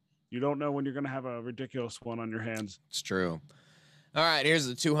them. You don't know when you're going to have a ridiculous one on your hands. It's true. All right, here's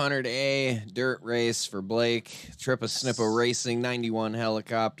the 200A dirt race for Blake. Trippa Snippa Racing 91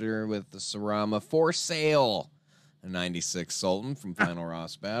 helicopter with the Sarama for sale. A 96 Sultan from Final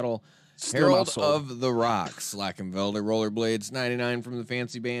Ross Battle. Still not Herald sold. of the Rocks, Lackenvelder Rollerblades 99 from the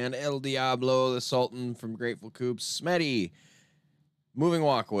Fancy Band. El Diablo, the Sultan from Grateful Coops. Smetty, Moving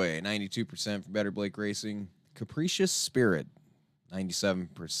Walkway, 92% for Better Blake Racing. Capricious Spirit,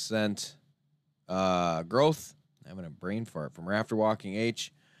 97%. Growth, having a brain fart from Rafter Walking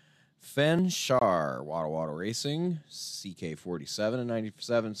H. Fen Shar, Wada Wada Racing. CK47 and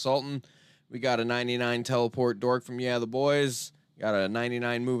 97. Sultan, we got a 99 Teleport Dork from Yeah the Boys. Got a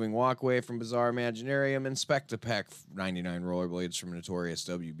 99 Moving Walkway from Bizarre Imaginarium. Inspect-A-Peck, 99 Rollerblades from Notorious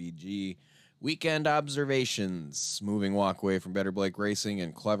WBG. Weekend Observations, Moving Walkway from Better Blake Racing,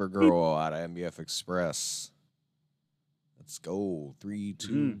 and Clever Girl out of MBF Express. Let's go. 3,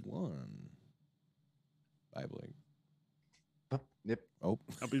 2, 1. Bye, Blake. Yep. Oh.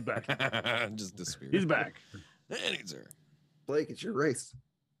 He's back. Just disappeared. He's back. And he's there. Blake, it's your race.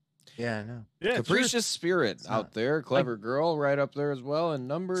 Yeah, I know. Yeah, Capricious Spirit out there. Clever Girl right up there as well. And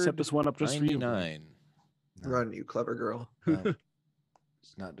number Set this one up just for you. 99. No, Run, you clever girl. no.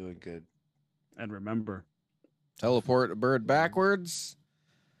 It's not doing good. And remember, Teleport a bird backwards.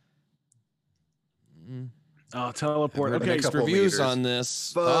 oh, teleport. Okay, Okay, mixed couple reviews meters. on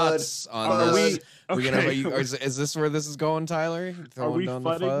this. Fud. Thoughts on Fud. this? We gonna, okay. is this where this is going, Tyler? You throwing we down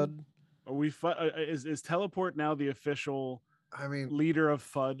fudding? the FUD? Are we is teleport now the official I mean, leader of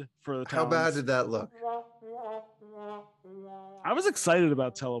FUD for the how bad Talons? did that look? I was excited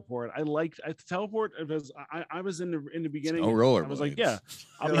about teleport. I teleport because I was in the beginning. No roller I was like, blades.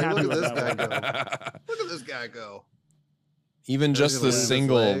 yeah, I'll You're be like, happy look with at that this one. guy go. Look at this guy go. Even He's just gonna the lose his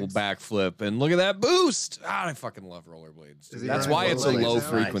single legs. backflip, and look at that boost! Ah, I fucking love rollerblades. Is he That's running why it's a rollerblades low now?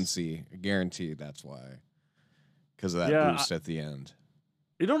 frequency. Guaranteed. That's why. Because of that Yeah, boost at the end.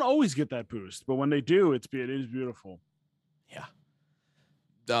 They don't always get that boost, but when they do, it is beautiful.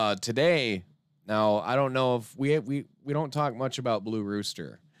 Yeah. Today, now I don't know if we don't talk much about Blue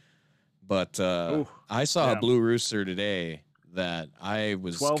Rooster, but Ooh, I saw yeah. a Blue Rooster today that I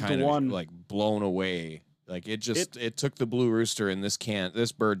was 12 to kind of 1. like blown away. Like it took the Blue Rooster and this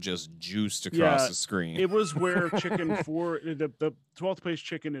bird just juiced across Yeah, the screen. It was where chicken for the 12th place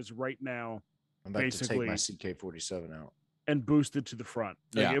chicken is right now I'm about to take my Basically- CK47 out. and boosted to the front.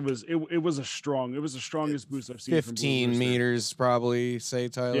 Like Yeah. it was the strongest boost I've seen. from Blue 15 Rooster. meters, probably, say,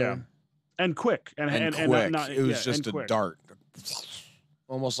 Tyler. Yeah. And quick and quick. not- it was yeah, just and a quick. dart,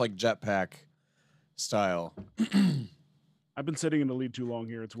 almost like jetpack style. I've been sitting in the lead too long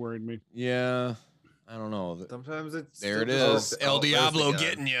here. It's worried me. Yeah, I don't know. Sometimes it's There it still- is, oh, El there's the Diablo gun.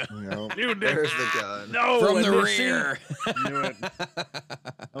 getting you No. Dude, There's the gun. no from and the they see- rear. Knew it.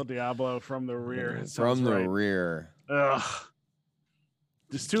 El Diablo from the rear. It From sounds the right. rear. Ugh.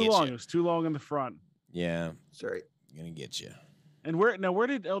 It's too Get long. ya. It was too long in the front. Yeah, Sorry. gonna get you. And where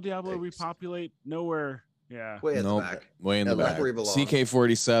did El Diablo Thanks. repopulate? Nowhere. Yeah. Way at Nope. the back. Way in the Yeah, back. where he belongs.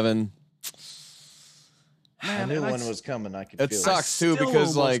 CK47. I Man, knew and I one s- was coming. I could It feel sucks too still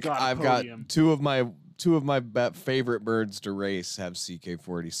because almost like got a I've podium. got two of my favorite birds to race have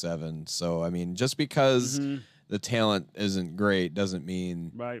CK47. So I mean, just because Mhm. the talent isn't great doesn't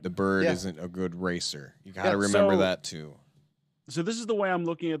mean Right. the bird Yeah. isn't a good racer. You got to Yeah, remember so- that too. So this is the way I'm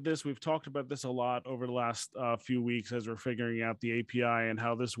looking at this. We've talked about this a lot over the last few weeks as we're figuring out the API and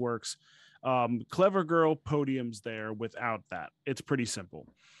how this works. Clever Girl podiums there without that. It's pretty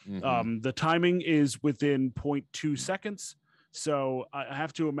simple. Mhm. The timing is within 0.2 seconds. So I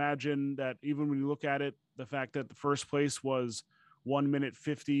have to imagine that even when you look at it, the fact that the first place was 1 minute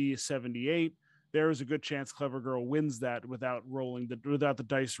 50:78, there is a good chance Clever Girl wins that without without the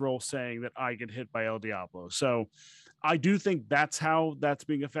dice roll saying that I get hit by El Diablo. So I do think that's how that's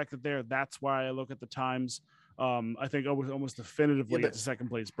being affected there. That's why I look at the times. I think almost definitively but- it's a second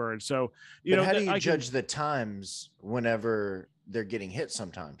place bird. So But how do you I can- judge the times whenever they're getting hit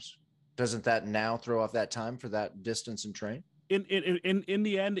sometimes? Doesn't that now throw off that time for that distance and train? in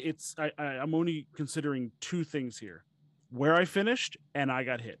the end, it's I'm only considering two things here: where I finished and I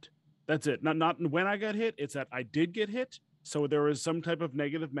got hit. That's it. Not when I got hit. It's that I did get hit. So there was some type of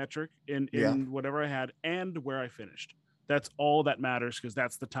negative metric in Yeah. whatever I had and where I finished. That's all that matters because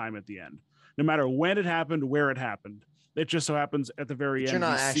that's the time at the end. No matter when it happened, where it happened, it just so happens at the very But end. you're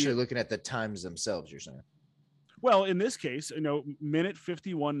not we see actually it. looking at the times themselves, you're saying. Well, in this case, minute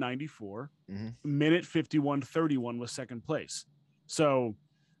 51:94, Mhm. minute 51:31 was second place. So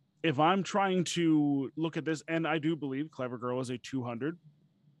if I'm trying to look at this, and I do believe Clever Girl is a 200,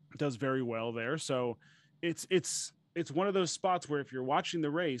 does very well there. So it's one of those spots where if you're watching the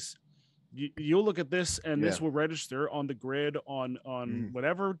race, you'll look at this and this Yeah. will register on the grid on Mhm.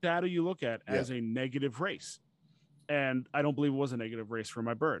 whatever data you look at Yeah. as a negative race. And I don't believe it was a negative race for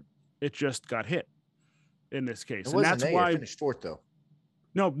my bird. It just got hit in this case. It And wasn't that's negative. why Finished fourth though.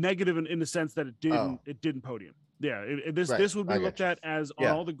 no, negative in the sense that it Oh. didn't podium. Yeah, this Right, this would be I got looked you. at as on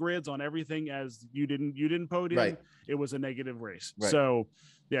Yeah. all the grids, on everything, as you didn't podium. Right. It was a negative race. Right. So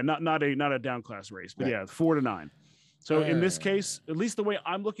yeah, not a down class race, but Right. yeah, 4 to 9. So in this Alright. case, at least the way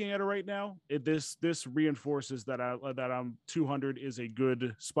I'm looking at it right now, this reinforces that I'm 200 is a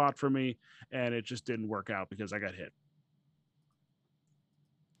good spot for me, and it just didn't work out because I got hit.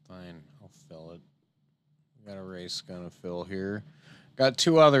 Fine, I'll fill it. Got a race gonna fill here. Got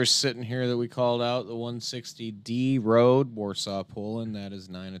two others sitting here that we called out. The 160D Road, Warsaw, Poland. That is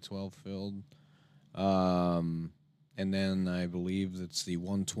 9 of 12 filled. And then I believe it's the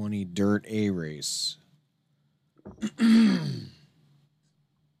 120 Dirt A race.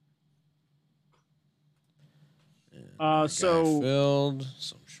 So filled.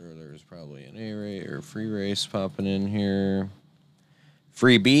 So I'm sure there's probably an A race or free race popping in here.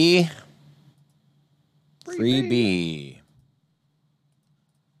 Free B. Free B.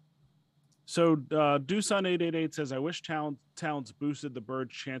 So Doosan 888 says, I wish talents boosted the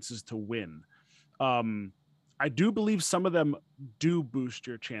Bird's chances to win. I do believe some of them do boost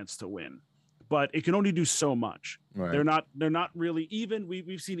your chance to win, but it can only do so much. Right. They're not really even.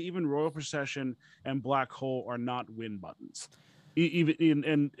 We've seen even Royal Procession and Black Hole are not win buttons.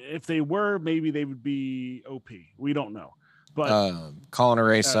 And if they were, maybe they would be OP. We don't know. But calling a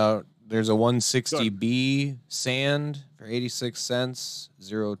race out. There's a 160B sand for 86 cents,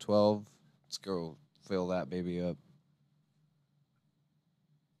 012. Let's go fill that baby up.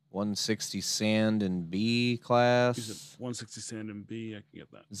 160 sand in B class. 160 sand in B. I can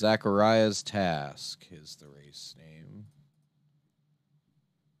get that. Zachariah's Task is the race name.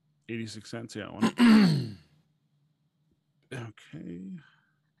 86 cents. Yeah. One. Okay.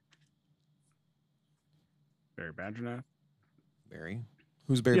 Barry Badgernath. Barry.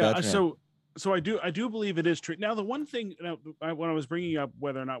 Who's Barry Badgernath? So I do believe it is true. Now, the one thing when I was bringing up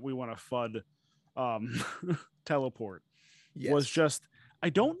whether or not we want to FUD teleport was just, I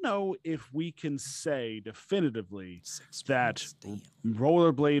don't know if we can say definitively that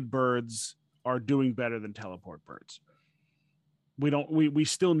rollerblade birds are doing better than teleport birds. We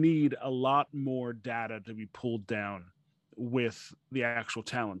still need a lot more data to be pulled down with the actual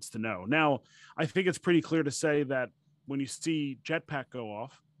talents to know. Now, I think it's pretty clear to say that when you see jetpack go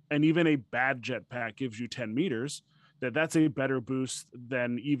off, and even a bad jetpack gives you 10 meters, that's a better boost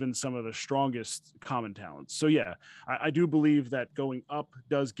than even some of the strongest common talents. So yeah, I do believe that going up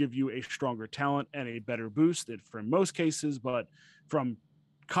does give you a stronger talent and a better boost for most cases, but from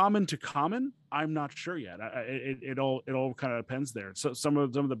common to common, I'm not sure yet. It all kind of depends there. So some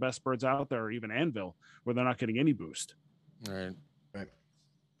of the best birds out there are even Anvil, where they're not getting any boost. Right.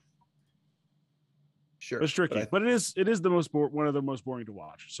 Sure, it's tricky, but it is one of the most boring to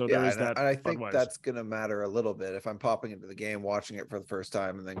watch. So there is that. And I think that's going to matter a little bit. If I'm popping into the game, watching it for the first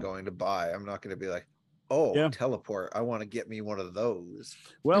time, and then going to buy, I'm not going to be like, "Oh, teleport! I want to get me one of those."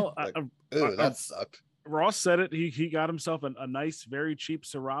 Well, like, that sucked. Ross said it. He got himself a nice, very cheap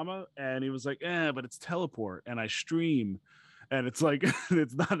Sarama, and he was like, but it's teleport, and I stream. And it's like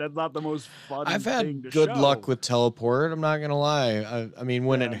that's not the most fun. I've had thing to good show. luck with teleport. I'm not gonna lie. I mean,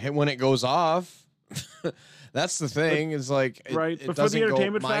 when it goes off, that's the thing. Is like but for the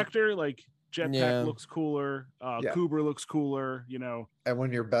entertainment factor, like jetpack looks cooler, Kuber looks cooler, you know. And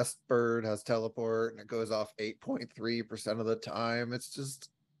when your best bird has teleport and it goes off 8.3% of the time, it's just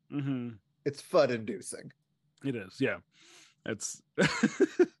it's fun inducing. It is, yeah. It's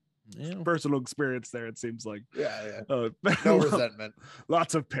personal experience there, it seems like. No resentment.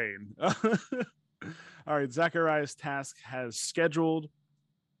 Lots of pain. All right, Zachariah's Task has scheduled.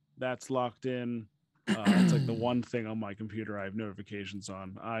 That's locked in. It's like the one thing on my computer I have notifications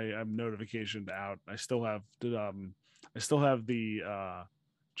on. I am notificationed out. I still have the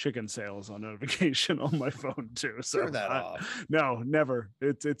chicken sales on notification on my phone too. So turn that off. No, never.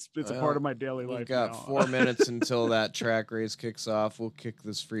 It's a part of my daily life. We've got 4 minutes until that track race kicks off. We'll kick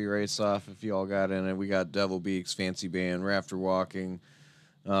this free race off if you all got in it. We got Devil Beaks, Fancy Band, Rafter Walking,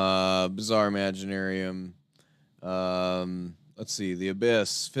 Bizarre Imaginarium. Let's see, The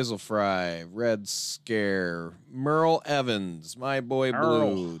Abyss, Fizzle Fry, Red Scare, Merle Evans, My Boy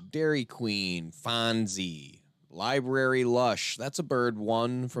Blue, Dairy Queen, Fonzie, Library Lush. That's a bird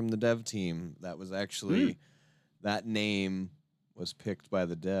one from the dev team. That was actually, that name was picked by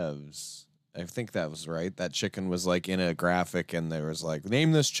the devs. I think that was right. That chicken was like in a graphic and there was like,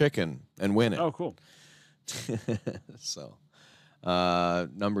 name this chicken and win it. Oh, cool. So,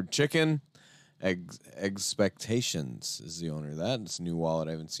 Numbered Chicken. Expectations is the owner of that. It's a new wallet.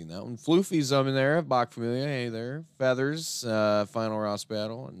 I haven't seen that one. Floofy's in there. Bach Familia. Hey there. Feathers. Final Ross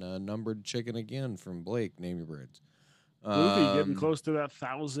Battle. And Numbered Chicken again from Blake. Name your birds. Floofy getting close to that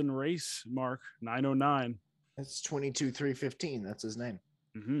 1,000 race mark. 909. It's 22-315. That's his name.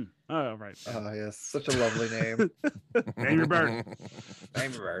 Mm-hmm. Oh, right. Oh, yes. Such a lovely name. Angry Bird.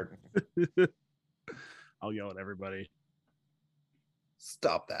 Angry Bird. I'll yell at everybody.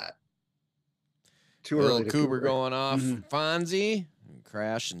 Stop that. Too Little early to Cooper going off Mhm. Fonzie,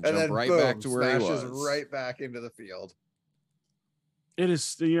 crash and And jump then right boom, back to where he smashes was. right back into the field. It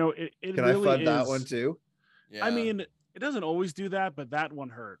is, it Can really I fud is. that one too? Yeah. I mean, it doesn't always do that, but that one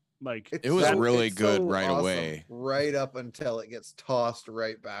hurt. Like It's It was really it's good right awesome, away. right up until it gets tossed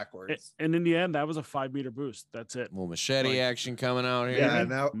right backwards. and in the end, that was a 5-meter boost. That's it. little machete like- action coming out here.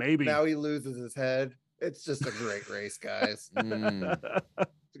 Yeah, Maybe. now he loses his head. It's just a great race, guys. Mm,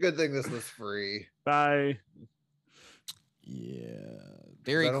 It's a good thing this was free. Bye. yeah. I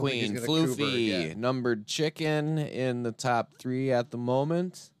Dairy don't think he's Queen, gonna Cooper Floofy, again. numbered chicken in the top 3 at the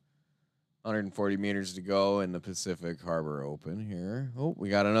moment. 140 meters to go in the Pacific Harbor Open here. Oh, we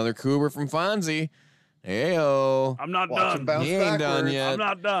got another Cooper from Fonzie. Heyo. I'm not Watch him done. bounce He ain't done backwards. yet. I'm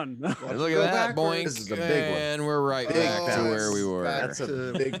not done. Watch Look him at go that, backwards. boink. This is a big one. And we're right Big back to bounce. where we were. Back That's a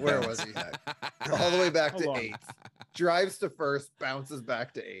to- big where bounce. was he? All the way back Hold to on. 8th. Drives to first, bounces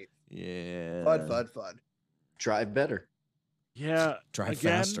back to 8th. Yeah. Fud. Drive better. Yeah. Drive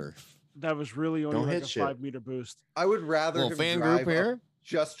again, faster. That was really only Don't like hit a shit. 5-meter boost. I would rather Little him fan drive group up- here.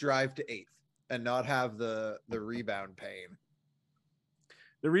 just drive to 8th and not have the rebound pain.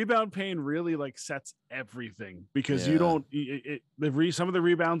 The rebound pain really like sets everything because Yeah. you don't some of the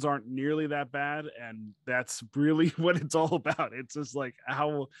rebounds aren't nearly that bad, and that's really what it's all about. It's just like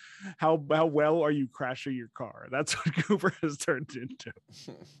how well are you crashing your car? That's what Cooper has turned into.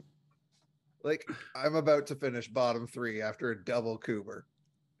 Like, I'm about to finish bottom 3 after a double Cooper.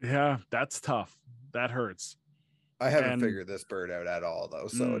 Yeah, that's tough. That hurts. I haven't And- figured this bird out at all, though,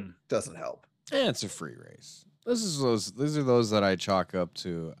 so it Mm. doesn't help. Yeah, it's a free race. These are those that I chalk up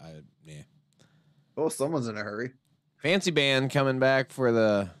to. Oh, someone's in a hurry. Fancy Band coming back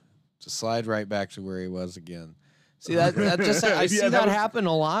to slide right back to where he was again. See that just I see Yeah, that, that was- happen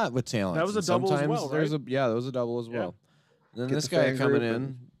a lot with talent. that was a double as well, There's that was a double as Yeah. well. And then Get this the guy fan coming group in,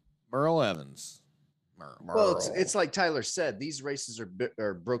 and- Merle Evans. Well, it's like Tyler said, these races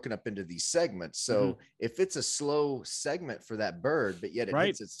are broken up into these segments. So if it's a slow segment for that bird, but yet it Right.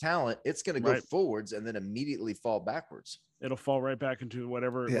 hits its talent, it's going to go Right. forwards and then immediately fall backwards. It'll fall right back into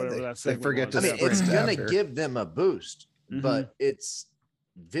whatever Yeah, whatever they- that they segment forget was. to I mean, Yeah. it's sprint going after. to give them a boost, Mhm. but it's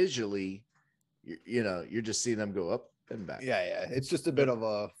visually, you're just seeing them go up and back. Yeah. It's just a bit of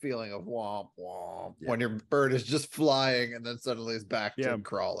a feeling of womp womp Yeah. when your bird is just flying and then suddenly is back Yeah. to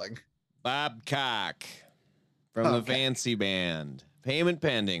crawling. Babcock from the Okay. Fancy Band. Payment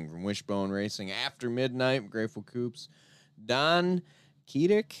pending from Wishbone Racing after midnight. Grateful Coops. Don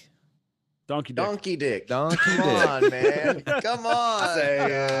Keedick. Donkey Dick. Donkey Dick. Donkey Come Dick. on, man. Come on.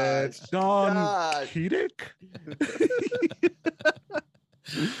 Say it. Don God. Keedick?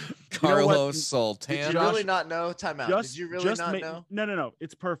 Carlos Did Sultana. you really not know? Time out. Did you really not know? No.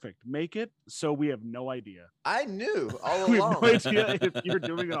 It's perfect. Make it so we have no idea. I knew all We along. have no idea if you're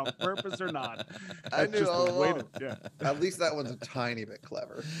doing it on purpose or not. I That's knew just all the way along. to- At least that one's a tiny bit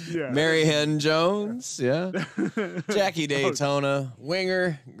clever. Yeah. Mary Hen Jones. Yeah. Jackie Oh, Daytona.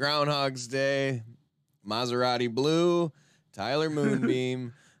 Winger. Groundhog's Day. Maserati Blue. Tyler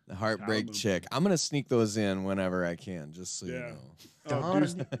Moonbeam. The Heartbreak Moonbeam. Chick. I'm going to sneak those in whenever I can, just so you Yeah. know.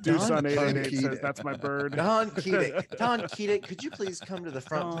 Deuce Don on 888 says Keedick. that's my bird. Don Keedick. Don Keedick, could you please come to the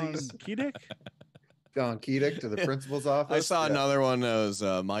front, Don please? Keedick? Don Keedick to the principal's office. I saw Yeah. another one that was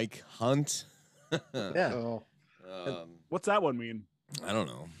Mike Hunt. Yeah. Oh, What's that one mean? I don't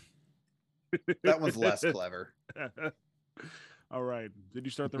know. that one's less clever. All right. Did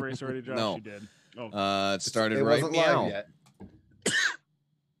you start the race already, Josh? No. You did. Oh, It started It right wasn't meow. live yet.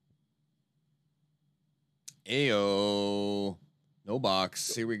 Ayo. No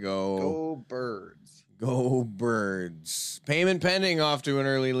box. Here we go. Go birds. Go Birds. Payment pending off to an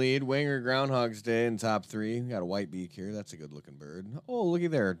early lead. Winger Groundhog's Day in top 3. We got a white beak here. That's a good looking bird. Oh, looky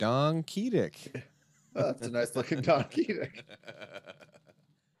there. Don Keedick. Oh, that's a nice looking Don Keedick.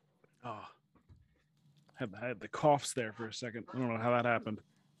 oh. I had the coughs there for a second. I don't know how that happened.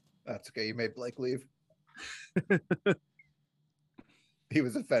 That's okay. You made Blake leave. He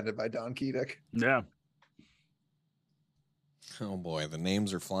was offended by Don Keedick. Yeah. Oh boy, the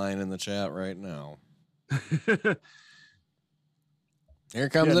names are flying in the chat right now. Here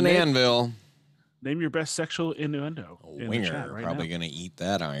comes Yeah, an name- anvil. Name your best sexual innuendo A in the winger. chat right Probably now. going to eat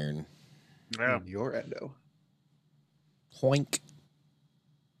that iron. Yeah. In your endo. Hoink.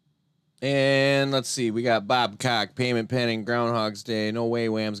 And let's see. We got Babcock, Payment Pending, Groundhog's Day. No way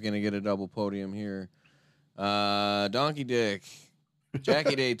Wham's going to get a double podium here. Donkey Dick.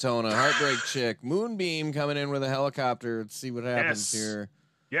 Jackie Daytona, Heartbreak Chick, Moonbeam coming in with a helicopter. Let's see what happens Yes. here.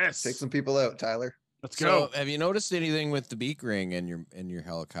 Yes. Take some people out, Tyler. Let's So, go. have you noticed anything with the beak ring in your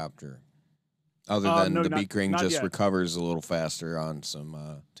helicopter? Other than No, the beak ring not just yet. recovers a little faster on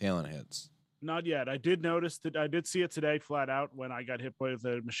some talent hits. Not yet. I did notice that. I did see it today flat out when I got hit with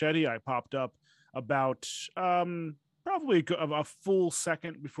a machete. I popped up about probably a full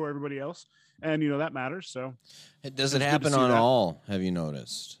second before everybody else. And, that matters. So Does It's it good to happen see on that. all? Have you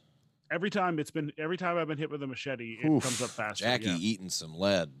noticed? every time I've been hit with a machete, it Oof, comes up faster. Jackie yeah. eating some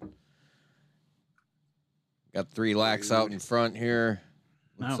lead. Got 3 lax out in front here.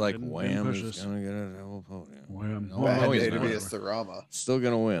 Looks No, like didn't Wham push is us. going to get a double podium. Wham. No, Bad no, he's day to not. be a Sarama. Still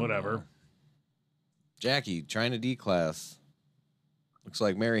going to win. Whatever. though. Jackie trying to D-class. Looks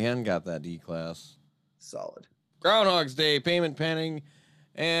like Mary Hen got that D-class. Solid. Groundhog's Day, payment pending,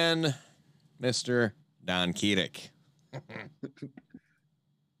 and Mr. Don Keatic.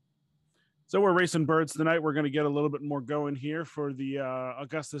 So we're racing birds tonight. We're going to get a little bit more going here for the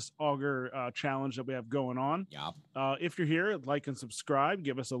Augustus Auger challenge that we have going on. Yup. If you're here, like and subscribe.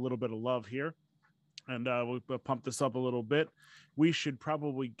 Give us a little bit of love here. And we'll pump this up a little bit. We should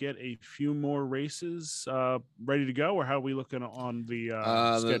probably get a few more races ready to go, or how are we looking on the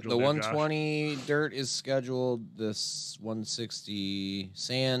schedule? The there, 120 dirt is scheduled. This 160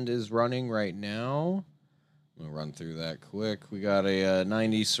 sand is running right now. I'm gonna run through that quick. We got a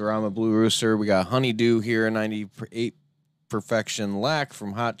 90 Sarama Blue Rooster. We got Honeydew here, 98 Perfection Lack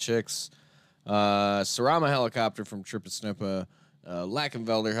from Hot Chicks. Sarama Helicopter from Trippa Snippa.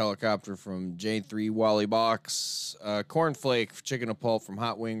 Lackenvelder Helicopter from J3 Wally Box. Cornflake Chicken and Pulp from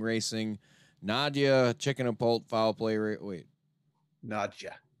Hot Wing Racing. Nadia Chicken and Pulp Foul Play. Wait,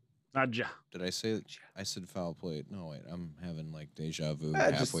 Nadja. Nadja. did I say that? I said foul play. No, wait. I'm having like deja vu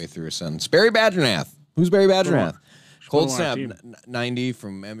just- halfway through a sentence. Barry Badgernath. Who's Barry Badgernath? Cold Put him on our Snap team. 90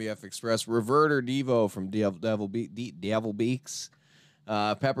 from MBF Express. Reverter Devo from Devil Beaks.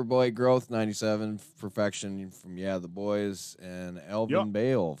 Pepperboy Growth 97 Perfection from the Boys, and Elvin Yup.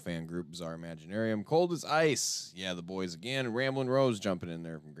 Bale Fan Group Bizarre Imaginarium. Cold as Ice, the Boys again, and Ramblin' Rose jumping in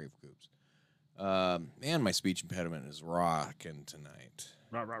there from Grateful Coops. Man, my speech impediment is rocking tonight.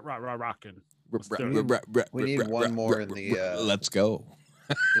 Rocking. Let's do it. We need one more in the, Let's go.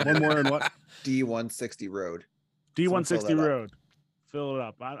 One more in what? D160 road. D160 that up. Road. Fill it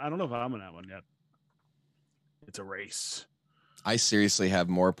up. I don't know if I'm in that one yet. It's a race. I seriously have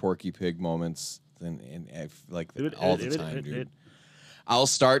more Porky Pig moments than all the time, dude. I'll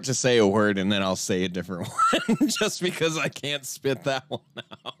start to say a word and then I'll say a different one just because I can't spit that one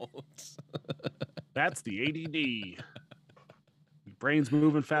out. That's the ADD. Your brain's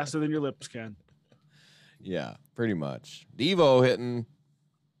moving faster than your lips can. Yeah, pretty much. Devo hitting.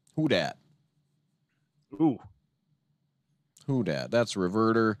 Who dat? Ooh. Who dat? That's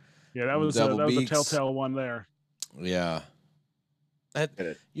Reverter. Yeah, that was Double a Beaks. telltale one there. Yeah. That Hit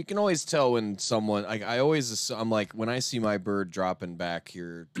it. you can always tell when someone I'm like when I see my bird dropping back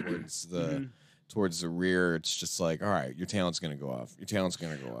here towards the towards the rear, it's just like, all right, your talent's gonna go off. Your talent's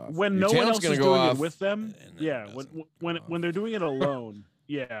gonna go off. When Your no one talent's else gonna is go doing off, it with them, and then yeah. it When doesn't when go off. when they're doing it alone,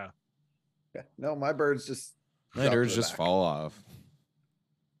 yeah. Yeah. No, my birds just. My drop to birds the just back. fall off.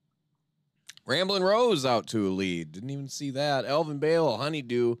 Ramblin' Rose out to a lead. Didn't even see that. Elvin Bale,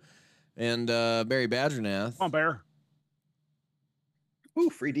 Honeydew, and Barry Badgernath. Come on, Bear. Ooh,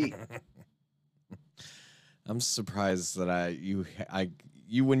 free D. I'm surprised that you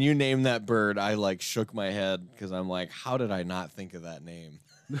when you named that bird, I like shook my head because I'm like, how did I not think of that name?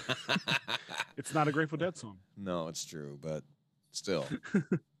 It's not a Grateful Dead song. No, it's true, but still.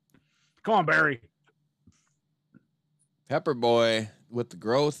 Come on, Barry. Pepper Boy with the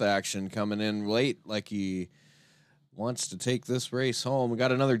growth action coming in late, like he wants to take this race home. We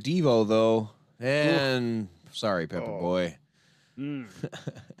got another Devo though, and sorry, Pepper Oh. Boy. Mm.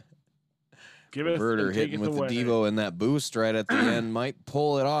 Give it Verter and take hitting it with away. the Devo and that boost right at the end might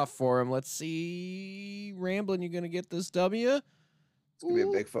pull it off for him. Let's see, Ramblin', you gonna get this W? It's gonna be a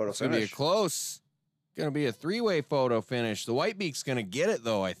big photo It's gonna be a finish. close. Gonna be a 3-way photo finish. The White Beak's gonna get it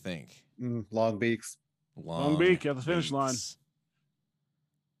though, I think. Long beaks. Long beak at the finish line. beaks.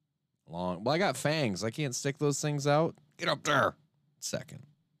 Well, I got fangs. I can't stick those things out. Get up there. Second.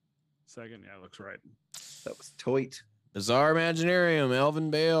 Second, yeah, looks right. That was toit. Bizarre Imaginarium,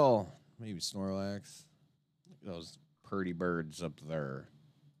 Elvin Bale, maybe Snorlax. Those pretty birds up there.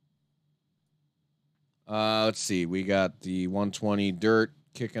 Let's see. We got the 120 dirt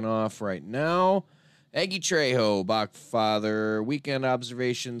kicking off right now. Eggy Trejo, Bachfather, Weekend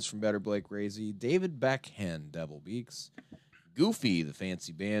Observations from Better Blake Razy, David Beckhen, Devil Beaks, Goofy, the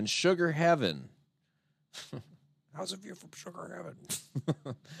Fancy Band, Sugar Heaven. How's it view from Sugar Heaven?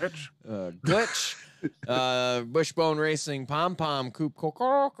 Glitch. Glitch. Bushbone Racing, Pom Pom, Coop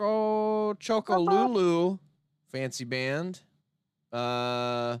Coco, Choco Lulu, Fancy Band.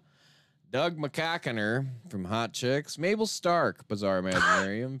 Doug McCackiner from Hot Chicks, Mabel Stark, Bizarre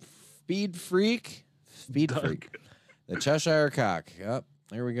Imaginarium, Speed Freak, the Cheshire Cock. Yep,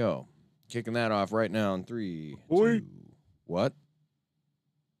 there we go. Kicking that off right now in 3, 2, what?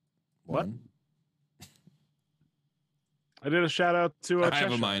 What? 1. I did a shout out to I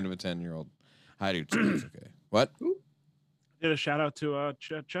have a mind of a 10-year-old. I do too. It's okay. What? Did a shout out to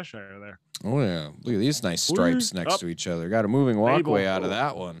Cheshire there. Oh yeah, look at these nice stripes next to each other. Got a moving walkway out of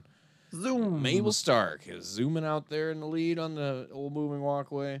that one. Zoom. Mabel Stark is zooming out there in the lead on the old moving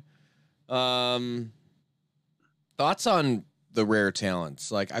walkway. Thoughts on the rare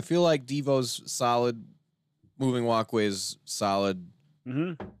talents? Like, I feel like Devo's solid, moving walkways solid.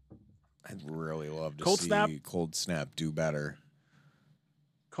 Mm-hmm. I'd really love to Cold see Snap? Cold Snap do better.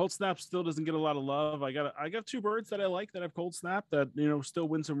 Cold Snap still doesn't get a lot of love. I got 2 birds that I like that have Cold Snap that still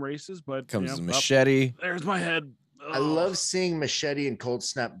win some races, but Comes the Machete. There's my head. I love seeing Machete and Cold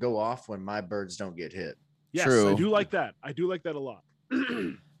Snap go off when my birds don't get hit. Yes, True. I do like that. I do like that a lot.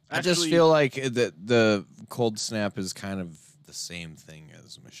 I just feel like the Cold Snap is kind of the same thing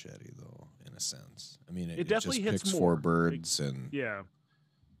as Machete, though, in a sense. I mean, it definitely just hits picks more. 4 birds and yeah,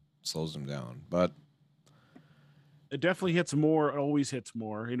 slows them down. But it definitely hits more. It always hits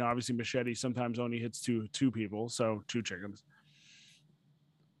more. Obviously Machete sometimes only hits two people, so 2 chickens.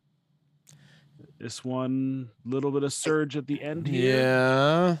 This one, little bit of surge at the end here.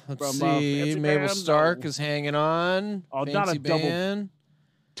 yeah, let's From, see. Fancy Mabel Band. Stark Oh. is hanging on. Oh, Fancy not a double- Band.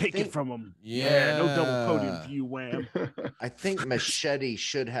 Take it from him. Yeah. No double podium for you, Wham. I think Machete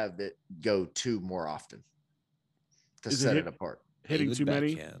should have it go 2 more often to Is it set hit- it apart. Hitting David too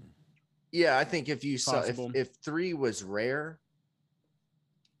many. Beckham. Yeah, I think if you saw Possible. if 3 was rare,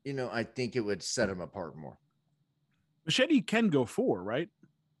 I think it would set them apart more. Machete can go 4, right?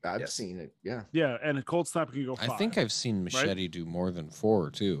 I've Yes. seen it. Yeah. Yeah, and a Cold Snap can go 5. I think I've seen Machete do more than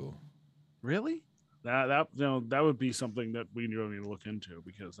 4 too. Really? That would be something that we really need to look into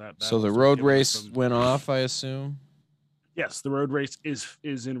because that So the was road giving us race some- went off, I assume. Yes, the road race is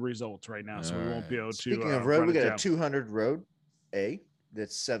in results right now, so we won't be able to. Speaking of road, we run it got down. a 200 road A.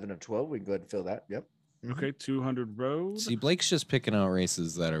 That's 7 of 12. We can go ahead and fill that. Yep. Okay, 200 road. See, Blake's just picking out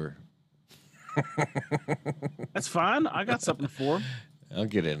races that are. That's fine. I got something for him. I'll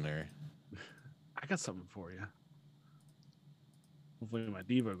get in there. I got something for you. Hopefully my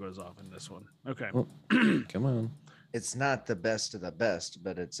Devo goes off in this one. Okay. Oh, come on. It's not the best of the best,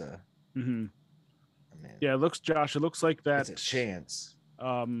 but it's a. hmm I mean, Yeah, it looks like that. it's a chance.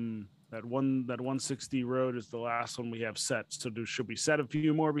 That 160 road is the last one we have set. So should we set a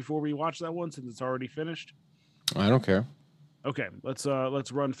few more before we watch that one since it's already finished? I don't care. Okay, let's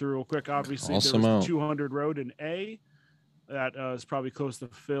run through real quick. Obviously, Also there was out. the 200 road in A. That is probably close to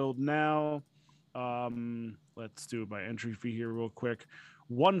filled now. Let's do my entry fee here real quick.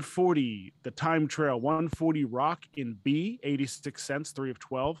 140, the time trail, 140 rock in B, 86 cents, 3 of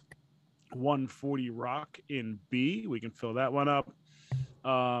 12. 140 rock in B. We can fill that one up.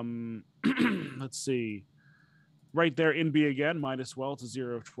 Let's see. Right there in B again, minus well to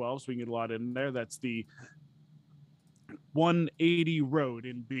 0 of 12. So we can get a lot in there. That's the 180 road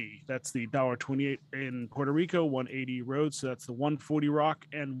in B. That's the $1.28 in Puerto Rico, 180 road. So that's the 140 rock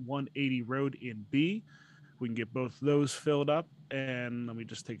and 180 road in B. We can get both those filled up. And let me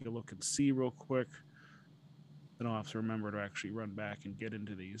just take a look and see real quick. Then I'll have to remember to actually run back and get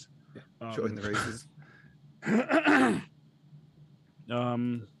into these. Join the races.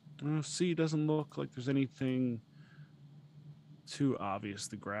 C doesn't look like there's anything too obvious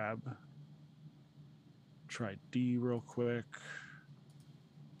to grab. Try D real quick.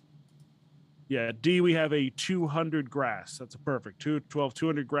 Yeah, D, we have a 200 grass. That's a perfect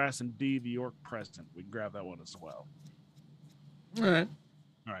 200 grass, and D, the York Present. We can grab that one as well. All right.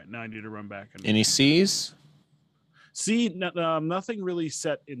 All right, now I need to run back. And Any C's? C, nothing really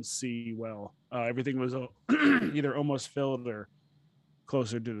set in C well. Everything was either almost filled or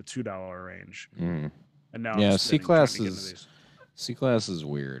closer to the $2 range. Mm. And now, Yeah, I'm C spinning, trying class to get into is these. C class is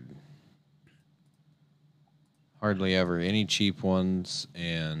weird. Hardly ever any cheap ones.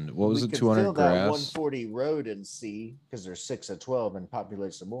 And what was We it? could 200 fill that grass. 140 road in C because there's 6 of 12 and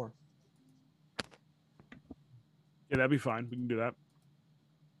populate some more. Yeah, that'd be fine. We can do that.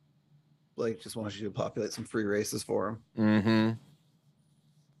 Blake just wants you to populate some free races for him. Mm-hmm.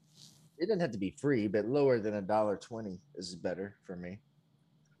 It doesn't have to be free, but lower than $1.20 is better for me.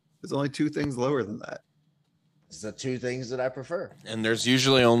 There's only 2 things lower than that. It's the 2 things that I prefer. And there's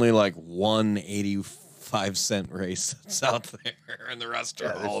usually only like 180 5-cent race that's out there, and the rest are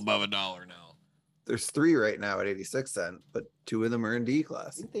Yeah, all above $1 now. There's 3 right now at 86 cents, but 2 of them are in D I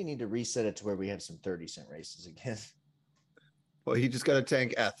class. think they need to reset it to where we have some 30-cent races again. Well, he just got a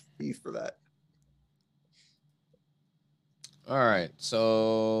tank F piece for that. All right,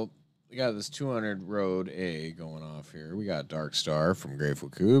 so we got this 200 Road A going off here. We got Dark Star from Grateful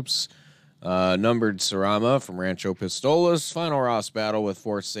Coops, Numbered Sarama from Rancho Pistolas, Final Ross Battle with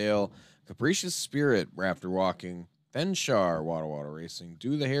For Sale, Capricious Spirit, Raptor Walking, Fenchar, Wada Racing,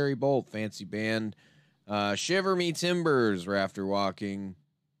 Do the Harry Bolt, Fancy Band, Shiver Me Timbers, Raptor Walking.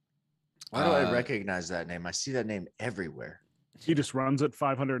 Why do I recognize that name? I see that name everywhere. He just runs it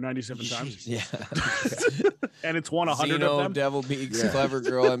 597 times. Yeah. And it's won 100 Zeno, of them. Devil Beaks, Clever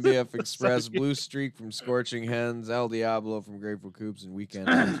Girl, MBF Express, Blue Streak from Scorching Hens, El Diablo from Grateful Coops, and Weekend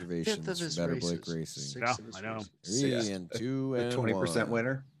Observations from Better Blake Racing. Yeah, I know. 3 and 2 and 20% 1.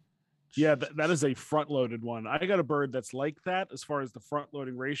 winner. Yeah, that is a front-loaded one. I got a bird that's like that as far as the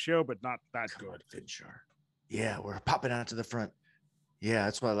front-loading ratio, but not that good. Finchar. Yeah, we're popping out to the front. Yeah,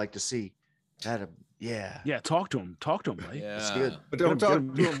 that's what I like to see. Yeah. Yeah, talk to him. Talk to him, right? Yeah. That's good. But don't Get talk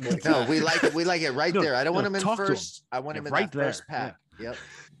him- to him. like No, that. we like it. We like it right No, there. I don't want him in talk to him. first. I want him in Right that first there, pack. Yep.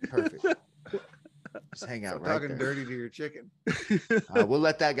 Perfect. Just hang out Stop right talking there. dirty to your chicken. We'll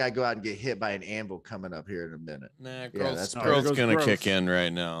let that guy go out and get hit by an anvil coming up here in a minute. Nah, Yeah, growth's, that's Oh, growth's there goes gonna growth. kick in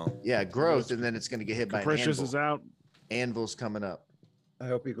right now. Yeah, growth, and then it's going to get hit by an Capricious anvil. is out. Anvil's coming up. I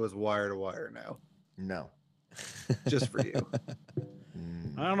hope he goes wire to wire now, No. just for you.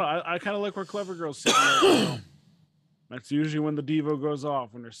 I don't know. I kind of like where Clever Girl's sitting right now. That's usually when the Devo goes off,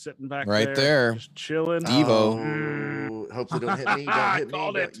 when they're sitting back Right there. just chilling. Devo. Oh, hopefully don't hit me. Don't hit me.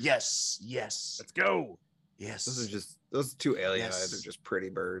 Called Don't- it. Yes. Yes. Let's go. Yes. Those 2 alien Yes. eyes are just pretty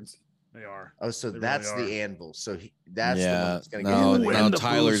birds. They are. Oh, so They that's really the anvil. So that's the one Yeah. that's going to No, get hit. now And the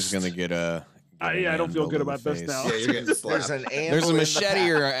Tyler's boost. gonna get a. get an I don't feel anvil good in the about this face. now. Yeah, you're getting There's slapped. an anvil. There's a in the machete pack.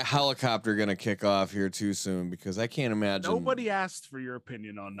 or a helicopter gonna kick off here too soon because I can't imagine. Nobody asked for your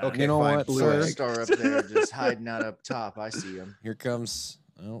opinion on that. Okay, You know fine, what, blue sir? egg. Star up there just hiding out up top. I see him. Here comes.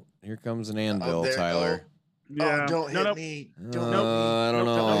 Oh, here comes an anvil, there- Tyler. Yeah. Oh, don't No, hit no. me. Uh, Don't hit me. I don't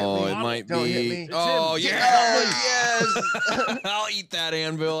Nope, know. don't hit me. It might Don't hit be. me. It's Oh him. yes, Yes. I'll eat that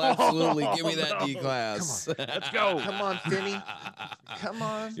anvil. Absolutely. Give me that Oh, D no. class. Let's go. Come on, Finny. Come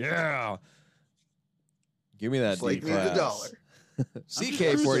on. Yeah. Give me that D Flake me the class. dollar.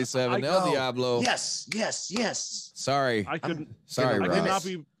 CK47 El go. Diablo. Yes. Yes. Yes. Sorry. I couldn't. Sorry, I Ross. could not Ross.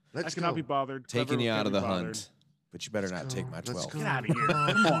 be. Let's I cannot go. be bothered. Taking Clever you out can't of be the bothered. hunt. But you better not take my Let's 12. go. Get out of here.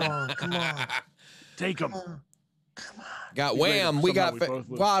 Come on. Come on. Take them. Come on. Got Be great if Wham. We somehow got we both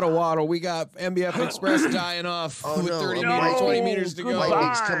lose. Waddle. We got MBF Express dying off Oh, with no. 30 No. meters, 20 meters to Goodbye. go.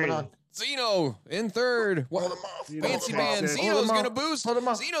 Lightning's coming on. Zeno in third. Hold him off. Zeno Fancy Hold him man. off. Zeno's Hold him going to off. boost. Hold him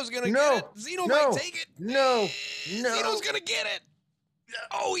off. Zeno's going to No. get it. Zeno No. might take it. No. No. Zeno's going to get it.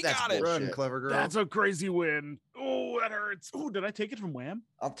 Oh, he That's got it. bullshit. Run, clever girl. That's a crazy win. Oh, that hurts. Oh, did I take it from Wham?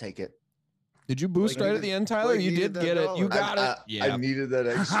 I'll take it. Did you boost Like, right at the end, Tyler? like, You needed did that get it. You dollar. got it. I needed that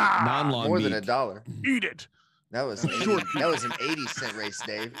extra. Non-long More meek. than $1. Eat it. That was an 80, that was an 80-cent race,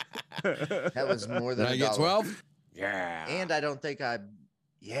 Dave. That was more Did than I $1. get 12? Yeah. And I don't think I.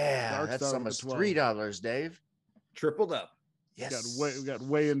 Yeah, Dark that's Star almost with the $3, Dave. Tripled up. Yes. We got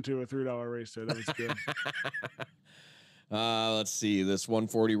way into a $3 race there. That was good. Let's see. This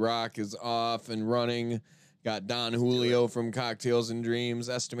 140 Rock is off and running. Got Don Julio from Cocktails and Dreams,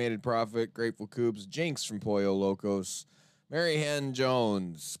 Estimated Profit, Grateful Coops, Jinx from Pollo Locos, Mary Hen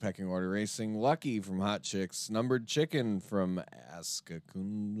Jones, Pecking Order Racing, Lucky from Hot Chicks, Numbered Chicken from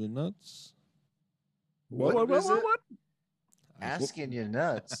Askakunda Nuts. What? is it? What? Asking you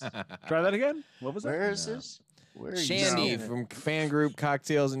nuts. Try that again. What was that? Where is No. this? Where are you Shandy seeing it? from Fan Group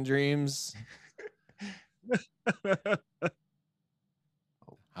Cocktails and Dreams.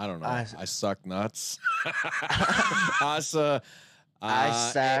 I don't know. I suck nuts. Asa. I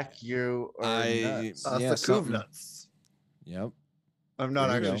sack you or I- nuts. The Yeah, Coov something. nuts. Yep. I'm not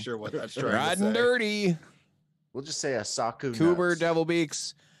There you actually go. sure what that's trying Riding to say. dirty. We'll just say a Saku Coober, nuts. Devil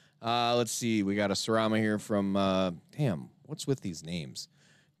Beaks. Let's see. We got a Sarama here from damn, what's with these names?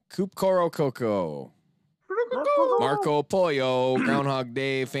 Coop Coro Coco, Marco Pollo, Groundhog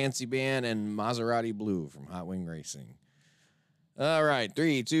Day, Fancy Band, and Maserati Blue from Hot Wing Racing. All right,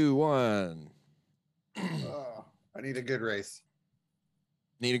 3, 2, 1. Oh, I need a good race.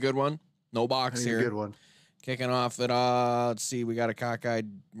 Need a good one? No I box need a here. good one. Kicking off at let's see, we got a cockeyed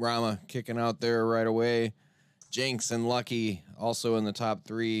Rama kicking out there right away. Jinx and Lucky also in the top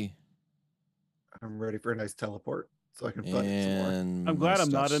 3. I'm ready for a nice teleport so I can fight some more. And I'm glad my I'm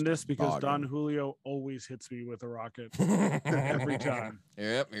not stuff's in this because Don bogging. Julio always hits me with a rocket. Every time.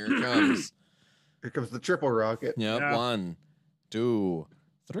 Yep, here it comes. Here comes the triple rocket. Yep. Yeah. 1, 2,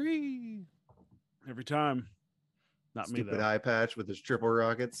 3. Every time. Not Stupid me though. eye patch with his triple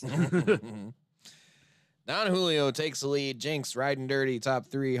rockets. Don Julio takes the lead. Jinx riding dirty, top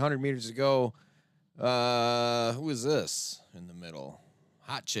 3, 100 meters to go. Who is this in the middle?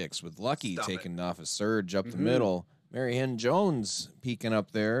 Hot Chicks with Lucky Stop taking off a surge up the Mhm. middle. Mary Hen Jones peeking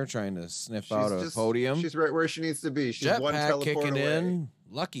up there, trying to sniff out a podium. She's right where she needs to be. She's one Jetpack teleport kicking away. in.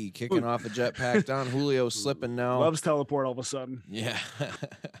 Lucky kicking off a jetpack. Don Julio slipping now. Loves teleport all of a sudden. Yeah.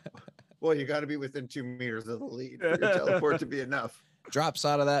 Well, you got to be within 2 meters of the lead for your teleport to be enough. Drops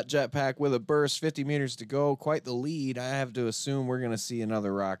out of that jetpack with a burst. 50 meters to go. Quite the lead. I have to assume we're going to see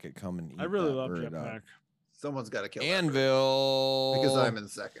another rocket come and eat I really that love bird up. Jetpack. Someone's got to kill that bird, Anvil. because I'm in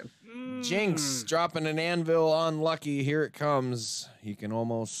second. Jinx dropping an anvil on Lucky. Here it comes. You can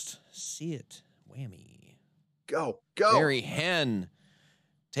almost see it. Whammy. Go. Mary Hen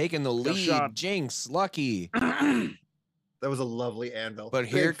taking the lead. shot. Jinx, Lucky. That was a lovely anvil. But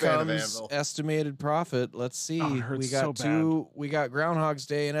Big here fan of comes Anvil. Estimated Profit. Let's see. Oh, it hurts We got so two. We got Groundhog's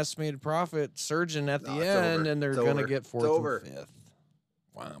Day and Estimated Profit surging at the No, it's end, over. and they're It's gonna over. get It's fourth over. and fifth.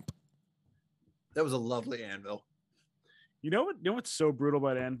 Womp. That was a lovely anvil. You know what's so brutal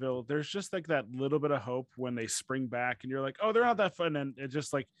about Anvil? There's just like that little bit of hope when they spring back and you're like, oh, they're not that fun. And it's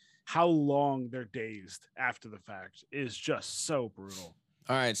just like how long they're dazed after the fact is just so brutal.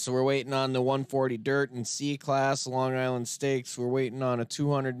 All right, so we're waiting on the 140 dirt and C class Long Island Stakes. We're waiting on a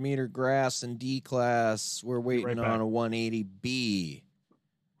 200 meter grass and D class. We're waiting right on back. a 180 B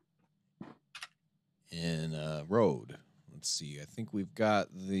in road. Let's see. I think we've got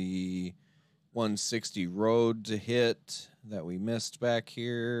the 160 road to hit that we missed back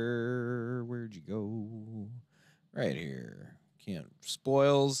here. Where'd you go? Right here. Can't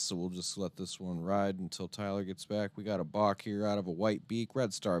spoils, so we'll just let this one ride until Tyler gets back. We got a balk here out of a White Beak,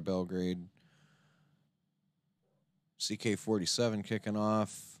 Red Star Belgrade. CK47 kicking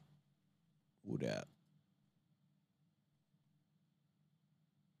off. Who dat?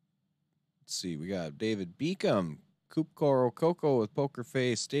 Let's see, we got David Beacom, Coop Coral Coco with Poker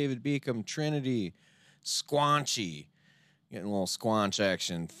Face, David Beacom, Trinity, Squanchy, getting a little squanch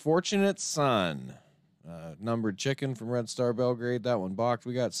action. Fortunate Son, numbered chicken from Red Star Belgrade, that one balked.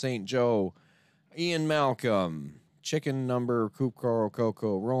 We got St. Joe, Ian Malcolm, chicken number Coop Coral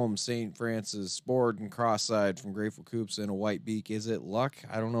Coco, Rome, St. Francis, Board and Cross-Eyed from Grateful Coops, and a White Beak. Is it luck?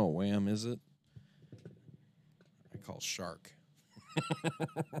 I don't know. Wham, is it? I call shark.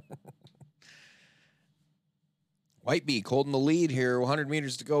 White Beak holding the lead here. 100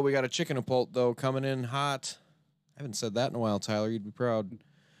 meters to go. We got a chicken apult, though, coming in hot. I haven't said that in a while, Tyler. You'd be proud.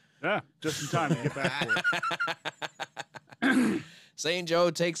 Yeah, just in time to get back for it. St.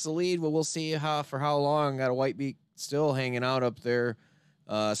 Joe takes the lead, but we'll see for how long. Got a White Beak still hanging out up there.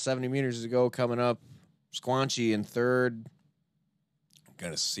 70 meters to go coming up. Squanchy in third.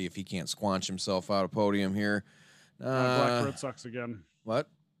 Got to see if he can't squanch himself out of podium here. Blackbird sucks again. What?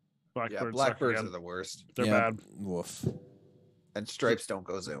 Yeah, Blackbirds blackbirds suck are again. the worst. They're Yeah, bad. Woof. And stripes don't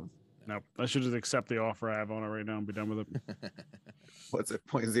go zoom. Nope. I should just accept the offer I have on it right now and be done with it. What's it,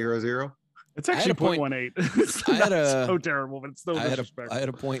 0.00? It's I had actually a point- 0.18. It's I had not a- so terrible, but it's still I had disrespectful.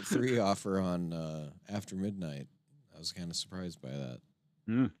 a 0.3 offer on After Midnight. I was kind of surprised by that.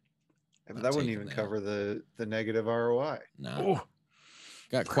 Yeah, but Not that wouldn't taking even that. cover the negative ROI. Nah. Oh,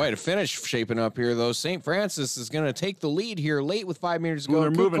 Got quite a finish shaping up here, though. St. Francis is going to take the lead here late with 5 meters to Ooh, go.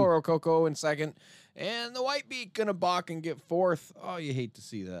 they're moving. Coco Coco in second. And the White Beak going to balk and get fourth. Oh, you hate to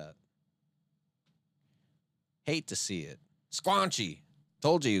see that. Hate to see it. Squanchy.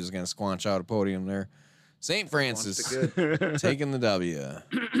 Told you he was going to squanch out a podium there. St. Francis Good. taking the W.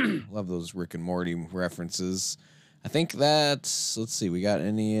 Love those Rick and Morty references. I think that's, let's see, we got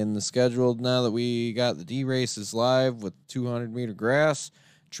any in the schedule now that we got the D races live with 200 meter grass.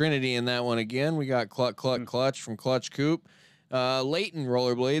 Trinity in that one again. We got Clutch from Clutch Coop. Leighton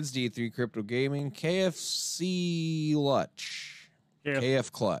Rollerblades, D3 Crypto Gaming, KFC Lutch,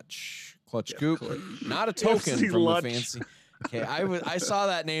 KF Clutch, Clutch Coop. Not a token KFC from Lutch. the fancy. Okay, I saw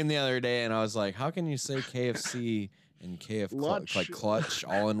that name the other day and I was like, how can you say KFC and KF Lutch. like clutch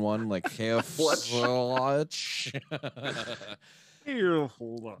all in one, like KF Clutch?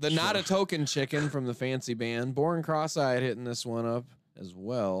 The not a token chicken from the fancy band. Born Cross-Eyed hitting this one up as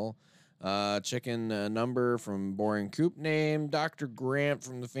well. Chicken number from Boring Coop name. Dr. Grant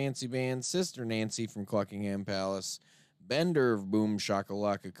from the fancy band. Sister Nancy from Cluckingham Palace. Bender of Boom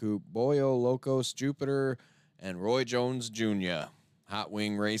Shakalaka Coop. Boyo Locos Jupiter. And Roy Jones Jr. Hot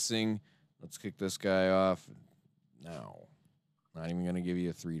Wing Racing. Let's kick this guy off now. Not even going to give you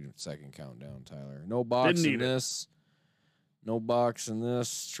a 3-second countdown, Tyler. No box Didn't in need it. this. No box in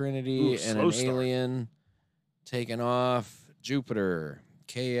this. Trinity Ooh, and slow an start. alien taking off. Jupiter,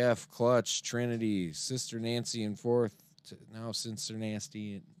 KF, Clutch, Trinity, Sister Nancy in fourth. Now Sister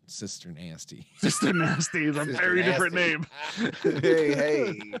Nasty. Sister Nasty is a Sister very different Nasty. name.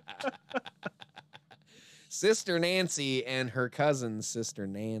 Hey. Sister Nancy and her cousin, Sister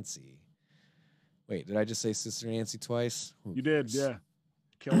Nancy. Wait, did I just say Sister Nancy twice? Ooh, You did, yeah.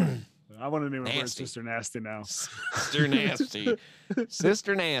 Killing it. I want to name her Nasty. Sister Nasty now. Sister Nasty.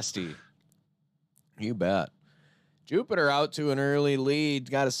 Sister Nasty. You bet. Jupiter out to an early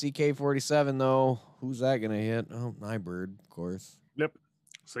lead. Got a CK47, though. Who's that going to hit? Oh, Nybird, of course. Yep.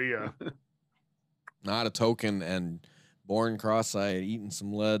 See ya. Not a token, and Born Cross-eyed, eating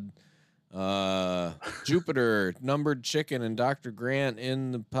some lead. Jupiter, Numbered Chicken, and Dr. Grant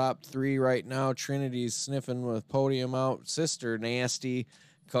in the top 3 right now. Trinity's sniffing with podium out. Sister Nasty,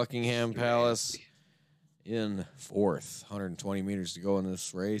 Cuckingham Palace in 4th. 120 meters to go in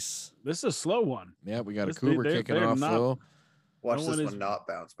this race. This is a slow one. Yeah, we got a This- Cougar they're- kicking they're off, not- though. Watch No this one one is- not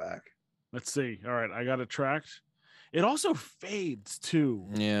bounce back. Let's see. All right, I got it tracked. It also fades too.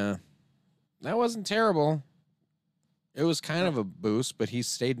 Yeah. That wasn't terrible. It was kind of a boost, but he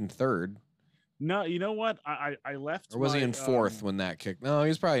stayed in 3rd. No, you know what? I left. Or was he my, in 4th when that kicked? No, he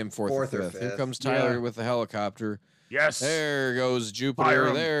was probably in 4th, Fourth or or 5th. Here fifth. comes Tyler Yeah. with the helicopter. Yes. There goes Fire Jupiter.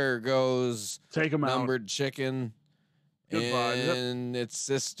 'em. There goes Take him out. Numbered Chicken. Goodbye. Yep. And it's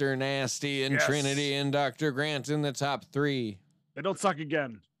Sister Nasty and Yes. Trinity and Dr. Grant in the top 3. They don't suck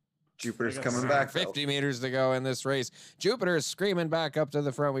again. Jupiter's I got coming some back. though. 50 meters to go in this race. Jupiter is screaming back up to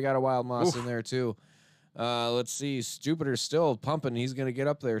the front. We got a Wild Moss in there, too. Let's see. Jupiter's still pumping. He's going to get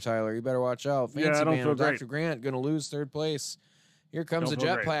up there, Tyler. You better watch out. Yeah, I Fancy don't Man, feel great. Dr. Grant going to lose 3rd place. Here comes Don't a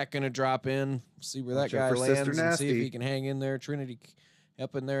feel great. jetpack going to drop in. See where Watch that out guy for Sister lands and see if Nasty. he can hang in there. Trinity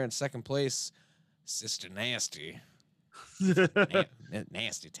up in there in 2nd place. Sister Nasty.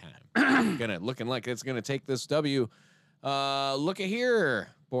 Nasty time. Looking like it's gonna take this W. Look at here,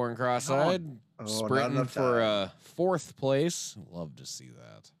 Born Cross-eyed, Oh, not sprinting enough for time. 4th place. Love to see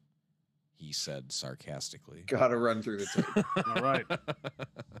that. He said sarcastically. Gotta run through the tape. All right.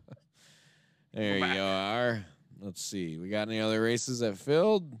 There We're you are. Let's see. We got any other races that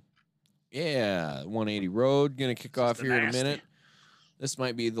filled? Yeah, 180 Road gonna kick off Sister here in a Nasty. minute. This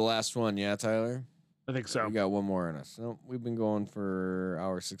might be the last one. Yeah, Tyler. I think so. We got one more in us. No, we've been going for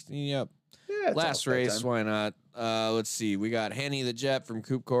hour 16. Yep. Yeah, it's Last all race, bedtime. why not? Let's see. We got Henny the Jet from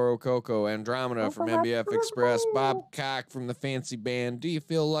Coop Coro Coco, Andromeda from MBF Express, Bob Cock from the Fancy Band. Do you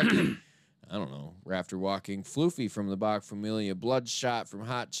feel lucky? I don't know. Rafter Walking, Floofy from the Bach Familia, Bloodshot from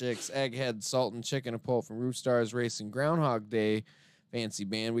Hot Chicks, Egghead, Salt and Chicken and Pole from Roof Stars Racing, Groundhog Day, Fancy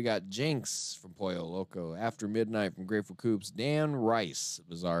Band. We got Jinx from Pollo Loco, After Midnight from Grateful Coops, Dan Rice,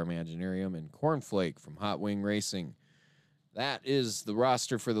 Bizarre Imaginarium, and Cornflake from Hot Wing Racing. That is the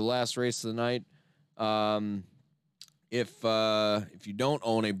roster for the last race of the night. If you don't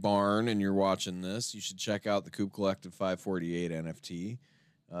own a barn and you're watching this, you should check out the Coop Collective 548 NFT.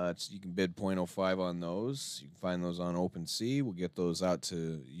 You can bid 0.05 on those. You can find those on OpenSea. We'll get those out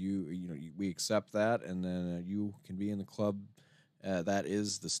to you. We accept that, and then you can be in the club. That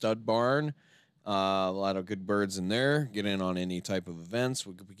is the Stud Barn. A lot of good birds in there. Get in on any type of events.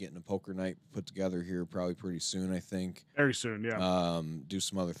 We could be getting a poker night put together here probably pretty soon, I think. Very soon, yeah. Do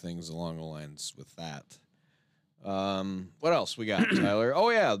some other things along the lines with that. What else we got, Tyler? Oh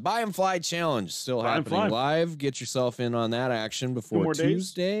yeah, Buy and Fly Challenge still Buy and happening Fly. live. Get yourself in on that action before more days.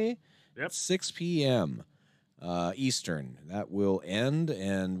 Tuesday. Yep. 6 p.m. Eastern. That will end,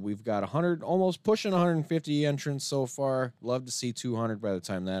 and we've got 100, almost pushing 150 entrants so far. Love to see 200 by the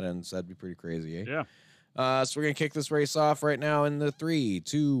time that ends. That'd be pretty crazy, eh? Yeah. So we're gonna kick this race off right now in the 3,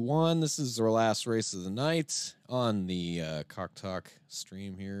 2, 1. This is our last race of the night on the Cock Talk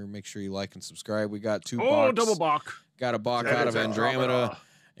stream here. Make sure you like and subscribe. We got 2 Oh, bucks. double balk. Got a balk That out is of a Andromeda,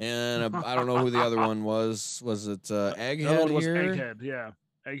 and I don't know who the other one was. Was it The other Egghead one was here? Egghead, yeah.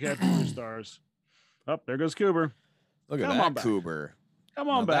 Egghead from Two Stars. Oh, there goes Cooper. Look at Come that on back. Cooper. Come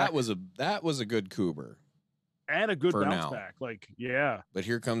on Now, back. that was a good Cooper. And a good for bounce now. back. Like, yeah. But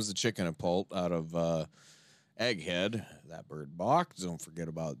here comes the chicken and pult out of Egghead. That bird balked. Don't forget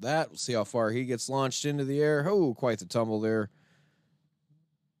about that. We'll see how far he gets launched into the air. Oh, quite the tumble there.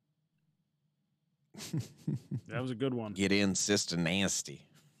 That was a good one. Get in, Sister Nasty.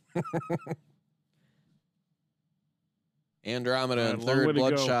 Andromeda in Long way third, to go.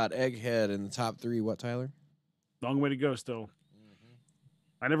 Bloodshot, Egghead in the top 3. What, Tyler? Long way to go still.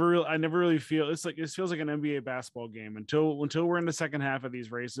 I never really feel it feels like an NBA basketball game until we're in the second half of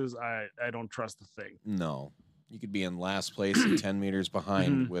these races. I don't trust the thing. No. You could be in last place and 10 meters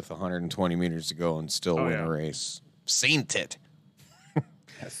behind with 120 meters to go and still Oh, win yeah. a race. Saint it.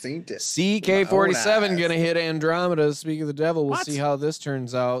 I seen it. CK47 gonna hit Andromeda. Speak of the devil, we'll What? see how this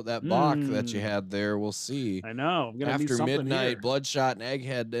turns out. That Bach that you had there, we'll see. I know. I'm gonna need After something midnight, here. Bloodshot and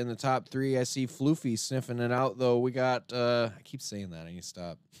Egghead in the top 3. I see Floofy sniffing it out, though. We got, I keep saying that. I need to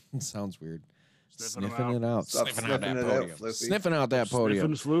stop. It sounds weird. Sniffing it out. Stop Sniffing out that sniffing it out, podium. Floofy. Sniffing out that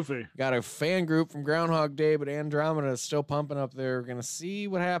podium. Sniffing Floofy. Got a fan group from Groundhog Day, but Andromeda is still pumping up there. We're going to see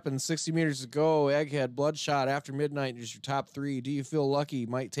what happens. 60 meters to go. Egghead, Bloodshot, After Midnight is your top 3. Do you feel lucky?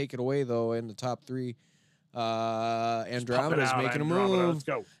 Might take it away, though, in the top 3. Andromeda's making a move. Let's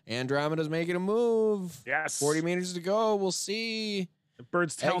go. Andromeda's making a move. Yes. 40 meters to go. We'll see. The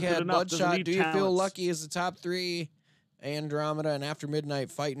bird's talented Egghead, enough. Doesn't Bloodshot, need do you feel talents. lucky as the top 3? Andromeda and After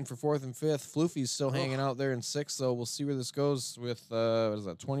Midnight fighting for 4th and 5th. Floofy's still hanging out there in 6th, though. We'll see where this goes with, what is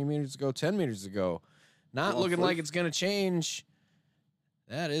that, 20 meters to go, 10 meters to go. Not looking like it's going to change.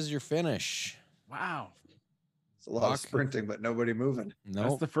 That is your finish. Wow. It's a lot of sprinting, but nobody moving. No,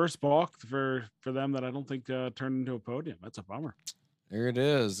 That's the first balk for them that I don't think turned into a podium. That's a bummer. there it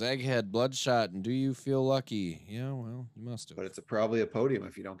is. Egghead, Bloodshot, and do you feel lucky? Yeah, well, you must have. But it's probably a podium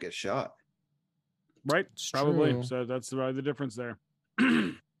if you don't get shot. Right? It's Probably. true. So that's probably the difference there.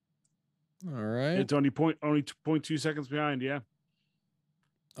 All right. It's only 0.2 seconds behind. Yeah.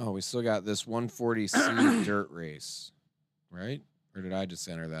 Oh, we still got this 140C dirt race, right? Or did I just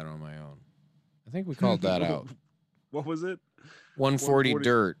enter that on my own? I think we called that out. What was it? 140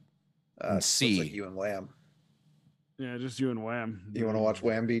 dirt. And So C. it's like you and Wham. Yeah, just you and Wham. You want to watch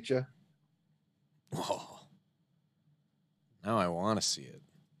Wham beat you? Oh. Now I want to see it.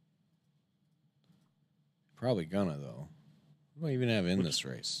 Probably gonna, though. What do I even have in this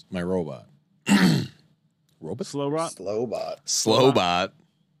race? My robot. Robot? Slowbot? Slowbot. Slowbot.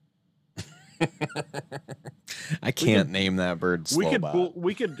 I can't name that bird Slowbot.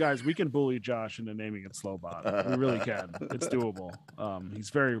 We can bully Josh into naming it Slowbot. We really can. It's doable.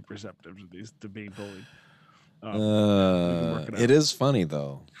 He's very receptive to being bullied. It is funny,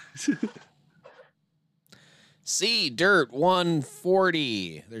 though. C Dirt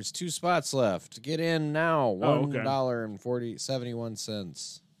 140. There's 2 spots left. Get in now.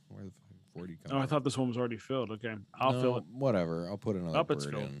 $1.71. Where the fuck 40 come Oh, I from? thought this one was already filled. Okay, I'll fill it. Whatever. I'll put another Up, it's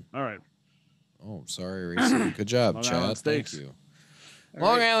bird filled. in. All right. Oh, sorry, Reese. Good job, Long Chad. Island Thank Steaks. you. All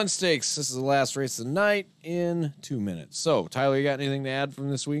Long right. Island Steaks. This is the last race of the night in 2 minutes. So, Tyler, you got anything to add from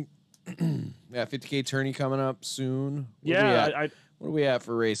this week? Yeah, 50K tourney coming up soon. What are we at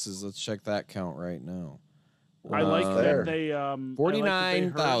for races? Let's check that count right now. I like there. that they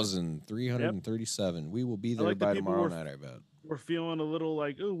 49,337. We will be there like that by people tomorrow were- night, I bet. We're feeling a little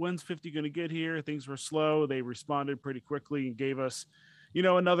like, oh, when's 50 going to get here? Things were slow. They responded pretty quickly and gave us,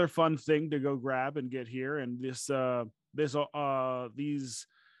 another fun thing to go grab and get here. And these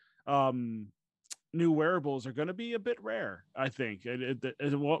new wearables are going to be a bit rare, I think.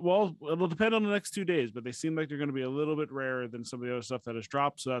 Well, it'll depend on the next 2 days, but they seem like they're going to be a little bit rarer than some of the other stuff that has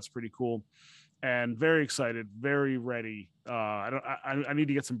dropped. So that's pretty cool. And very excited, very ready. I need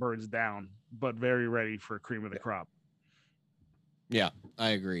to get some birds down, but very ready for cream of the crop. Yeah, I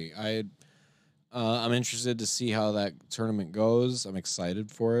agree. I'm interested to see how that tournament goes. I'm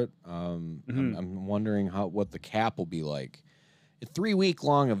excited for it. I'm wondering what the cap will be like. A 3-week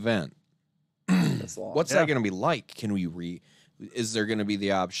long event. That's long. What's that going to be like? Can we is there going to be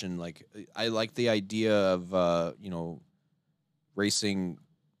the option? Like, I like the idea of, racing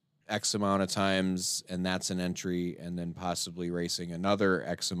X amount of times and that's an entry, and then possibly racing another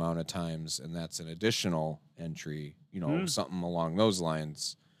X amount of times and that's an additional entry, something along those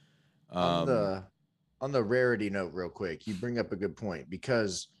lines. On the rarity note, real quick, you bring up a good point,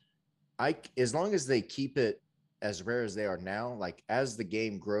 because as long as they keep it as rare as they are now, like as the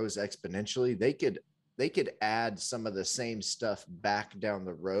game grows exponentially, they could add some of the same stuff back down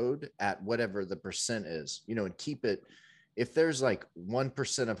the road at whatever the percent is, and keep it. If there's like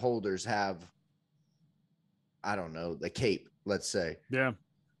 1% of holders have, I don't know, the cape, let's say, Yeah.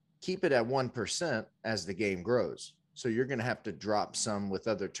 keep it at 1% as the game grows. So you're going to have to drop some with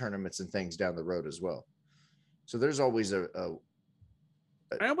other tournaments and things down the road as well. So there's always I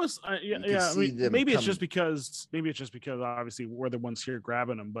mean, see them maybe it's come- just because obviously we're the ones here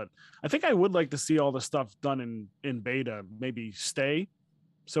grabbing them, but I think I would like to see all the stuff done in beta maybe stay.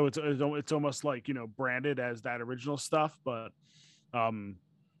 So it's almost like, branded as that original stuff, but they have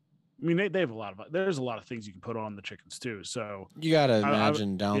there's a lot of things you can put on the chickens too. So You got to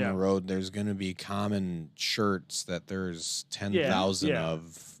imagine down yeah. the road, there's going to be common shirts that there's 10,000 yeah.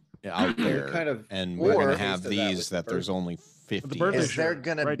 of out there. kind of and we're going or to have taste of that these with the that there's bird- only 50. birthday is there shirt,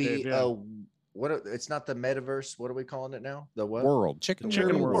 going to right, be Dave? Yeah. it's not the metaverse. What are we calling it now? The what? World. Chicken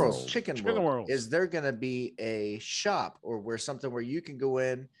World. Chicken World. World. Is there going to be a shop or where you can go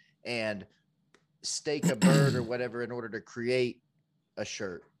in and stake a bird or whatever in order to create a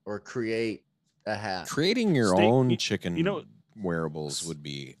shirt or create a hat? Creating your own chicken wearables would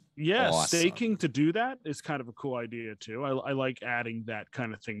be awesome. Staking to do that is kind of a cool idea too. I like adding that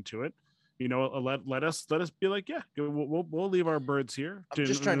kind of thing to it. Let us be like, yeah, we'll leave our birds here. I'm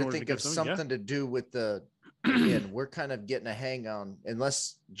just trying to think of something to do with the. Again, we're kind of getting a hang on,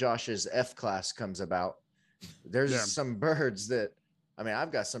 unless Josh's F class comes about. There's some birds that, I mean,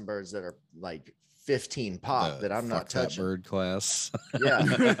 I've got some birds that are like 15 pop that I'm not touching. Bird class.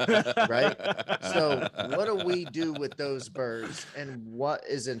 Yeah. Right. So what do we do with those birds, and what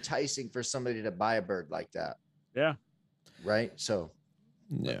is enticing for somebody to buy a bird like that? Yeah. Right. So.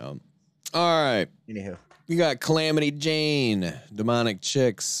 Yeah. All right. Anywho, you got Calamity Jane, Demonic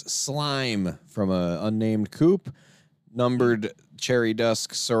Chicks, Slime from a unnamed coop, numbered Cherry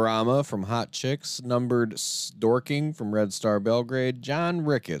Dusk Sarama from Hot Chicks, numbered Dorking from Red Star Belgrade, John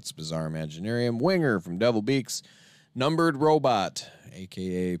Ricketts, Bizarre Imaginarium, Winger from Devil Beaks, numbered Robot,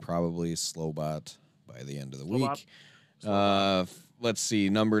 aka probably Slowbot by the end of the week. Let's see,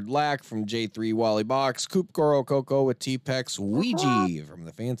 numbered Lack from J3 Wally Box, Coop Goro Coco with T-Pex, Ouija from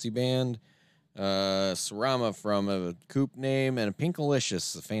the Fancy Band, Sarama from a Coop name, and a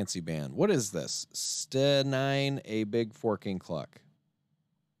Pinkalicious, the Fancy Band. What is this? Stenine, a Big Forking Cluck.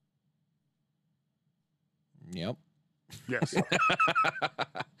 Yep. Yes.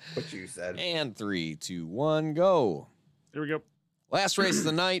 What you said. And 3, 2, 1, go. Here we go. Last race of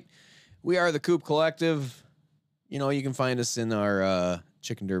the night. We are the Coop Collective. You can find us in our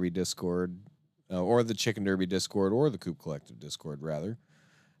Chicken Derby Discord, or the Chicken Derby Discord, or the Coop Collective Discord, rather.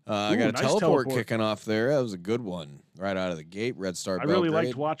 I got a nice teleport kicking off there. That was a good one right out of the gate. Red Star Belgrade. I really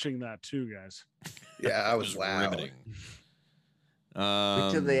liked watching that too, guys. Yeah, I was riveting.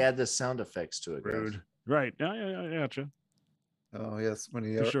 Wait till they add the sound effects to it. Rude. Guys. Right. Yeah, gotcha. Oh, yes. When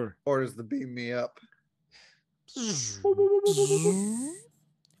he orders the beam me up.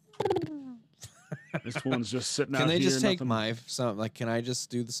 This one's just sitting out here. Can they here, just take my sound? Like, can I just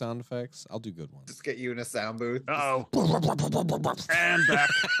do the sound effects? I'll do good ones. Just get you in a sound booth. Oh, and back.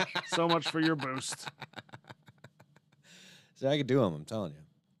 So much for your boost. See, I could do them. I'm telling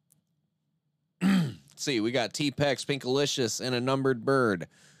you. Let's see, we got T-Pex, Pinkalicious, and a numbered bird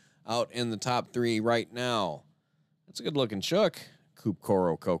out in the top 3 right now. That's a good looking chook. Coop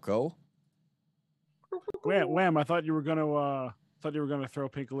Coro Coco. Wham! I thought you were gonna. Throw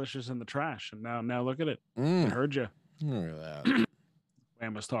Pinkalicious in the trash, and now look at it. I heard you. Look at that.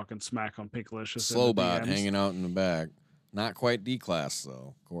 Wham was talking smack on Pinkalicious. Slowbot hanging out in the back. Not quite D-class,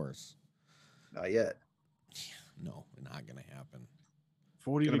 though, of course. Not yet. No, not going to happen.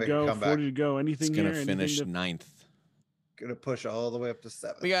 40 to go. Anything it's going to finish 9th. Gonna push all the way up to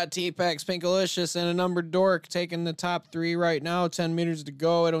 7th. We got T-Pex, Pinkalicious, and a numbered Dork taking the top 3 right now. 10 meters to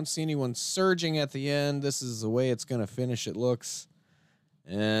go. I don't see anyone surging at the end. This is the way it's going to finish, it looks.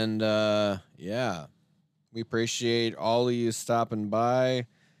 And, yeah, we appreciate all of you stopping by.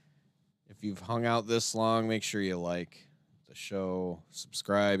 If you've hung out this long, make sure you like the show,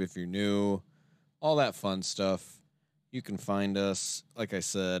 subscribe if you're new, all that fun stuff. You can find us, like I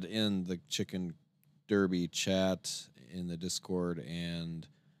said, in the Chicken Derby chat in the Discord and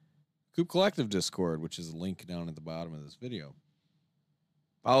Coop Collective Discord, which is a link down at the bottom of this video.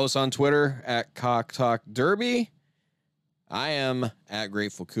 Follow us on Twitter at Cock Talk Derby. I am at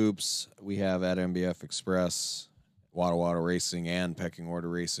Grateful Coops. We have at MBF Express, Wada Wada Racing, and Pecking Order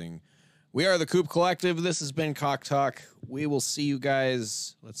Racing. We are the Coop Collective. This has been Cock Talk. We will see you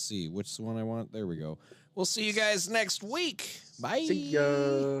guys. Let's see. Which one I want? There we go. We'll see you guys next week. Bye. See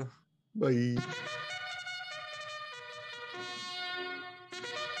ya. Bye.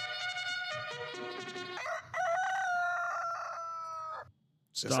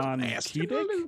 Don Keating?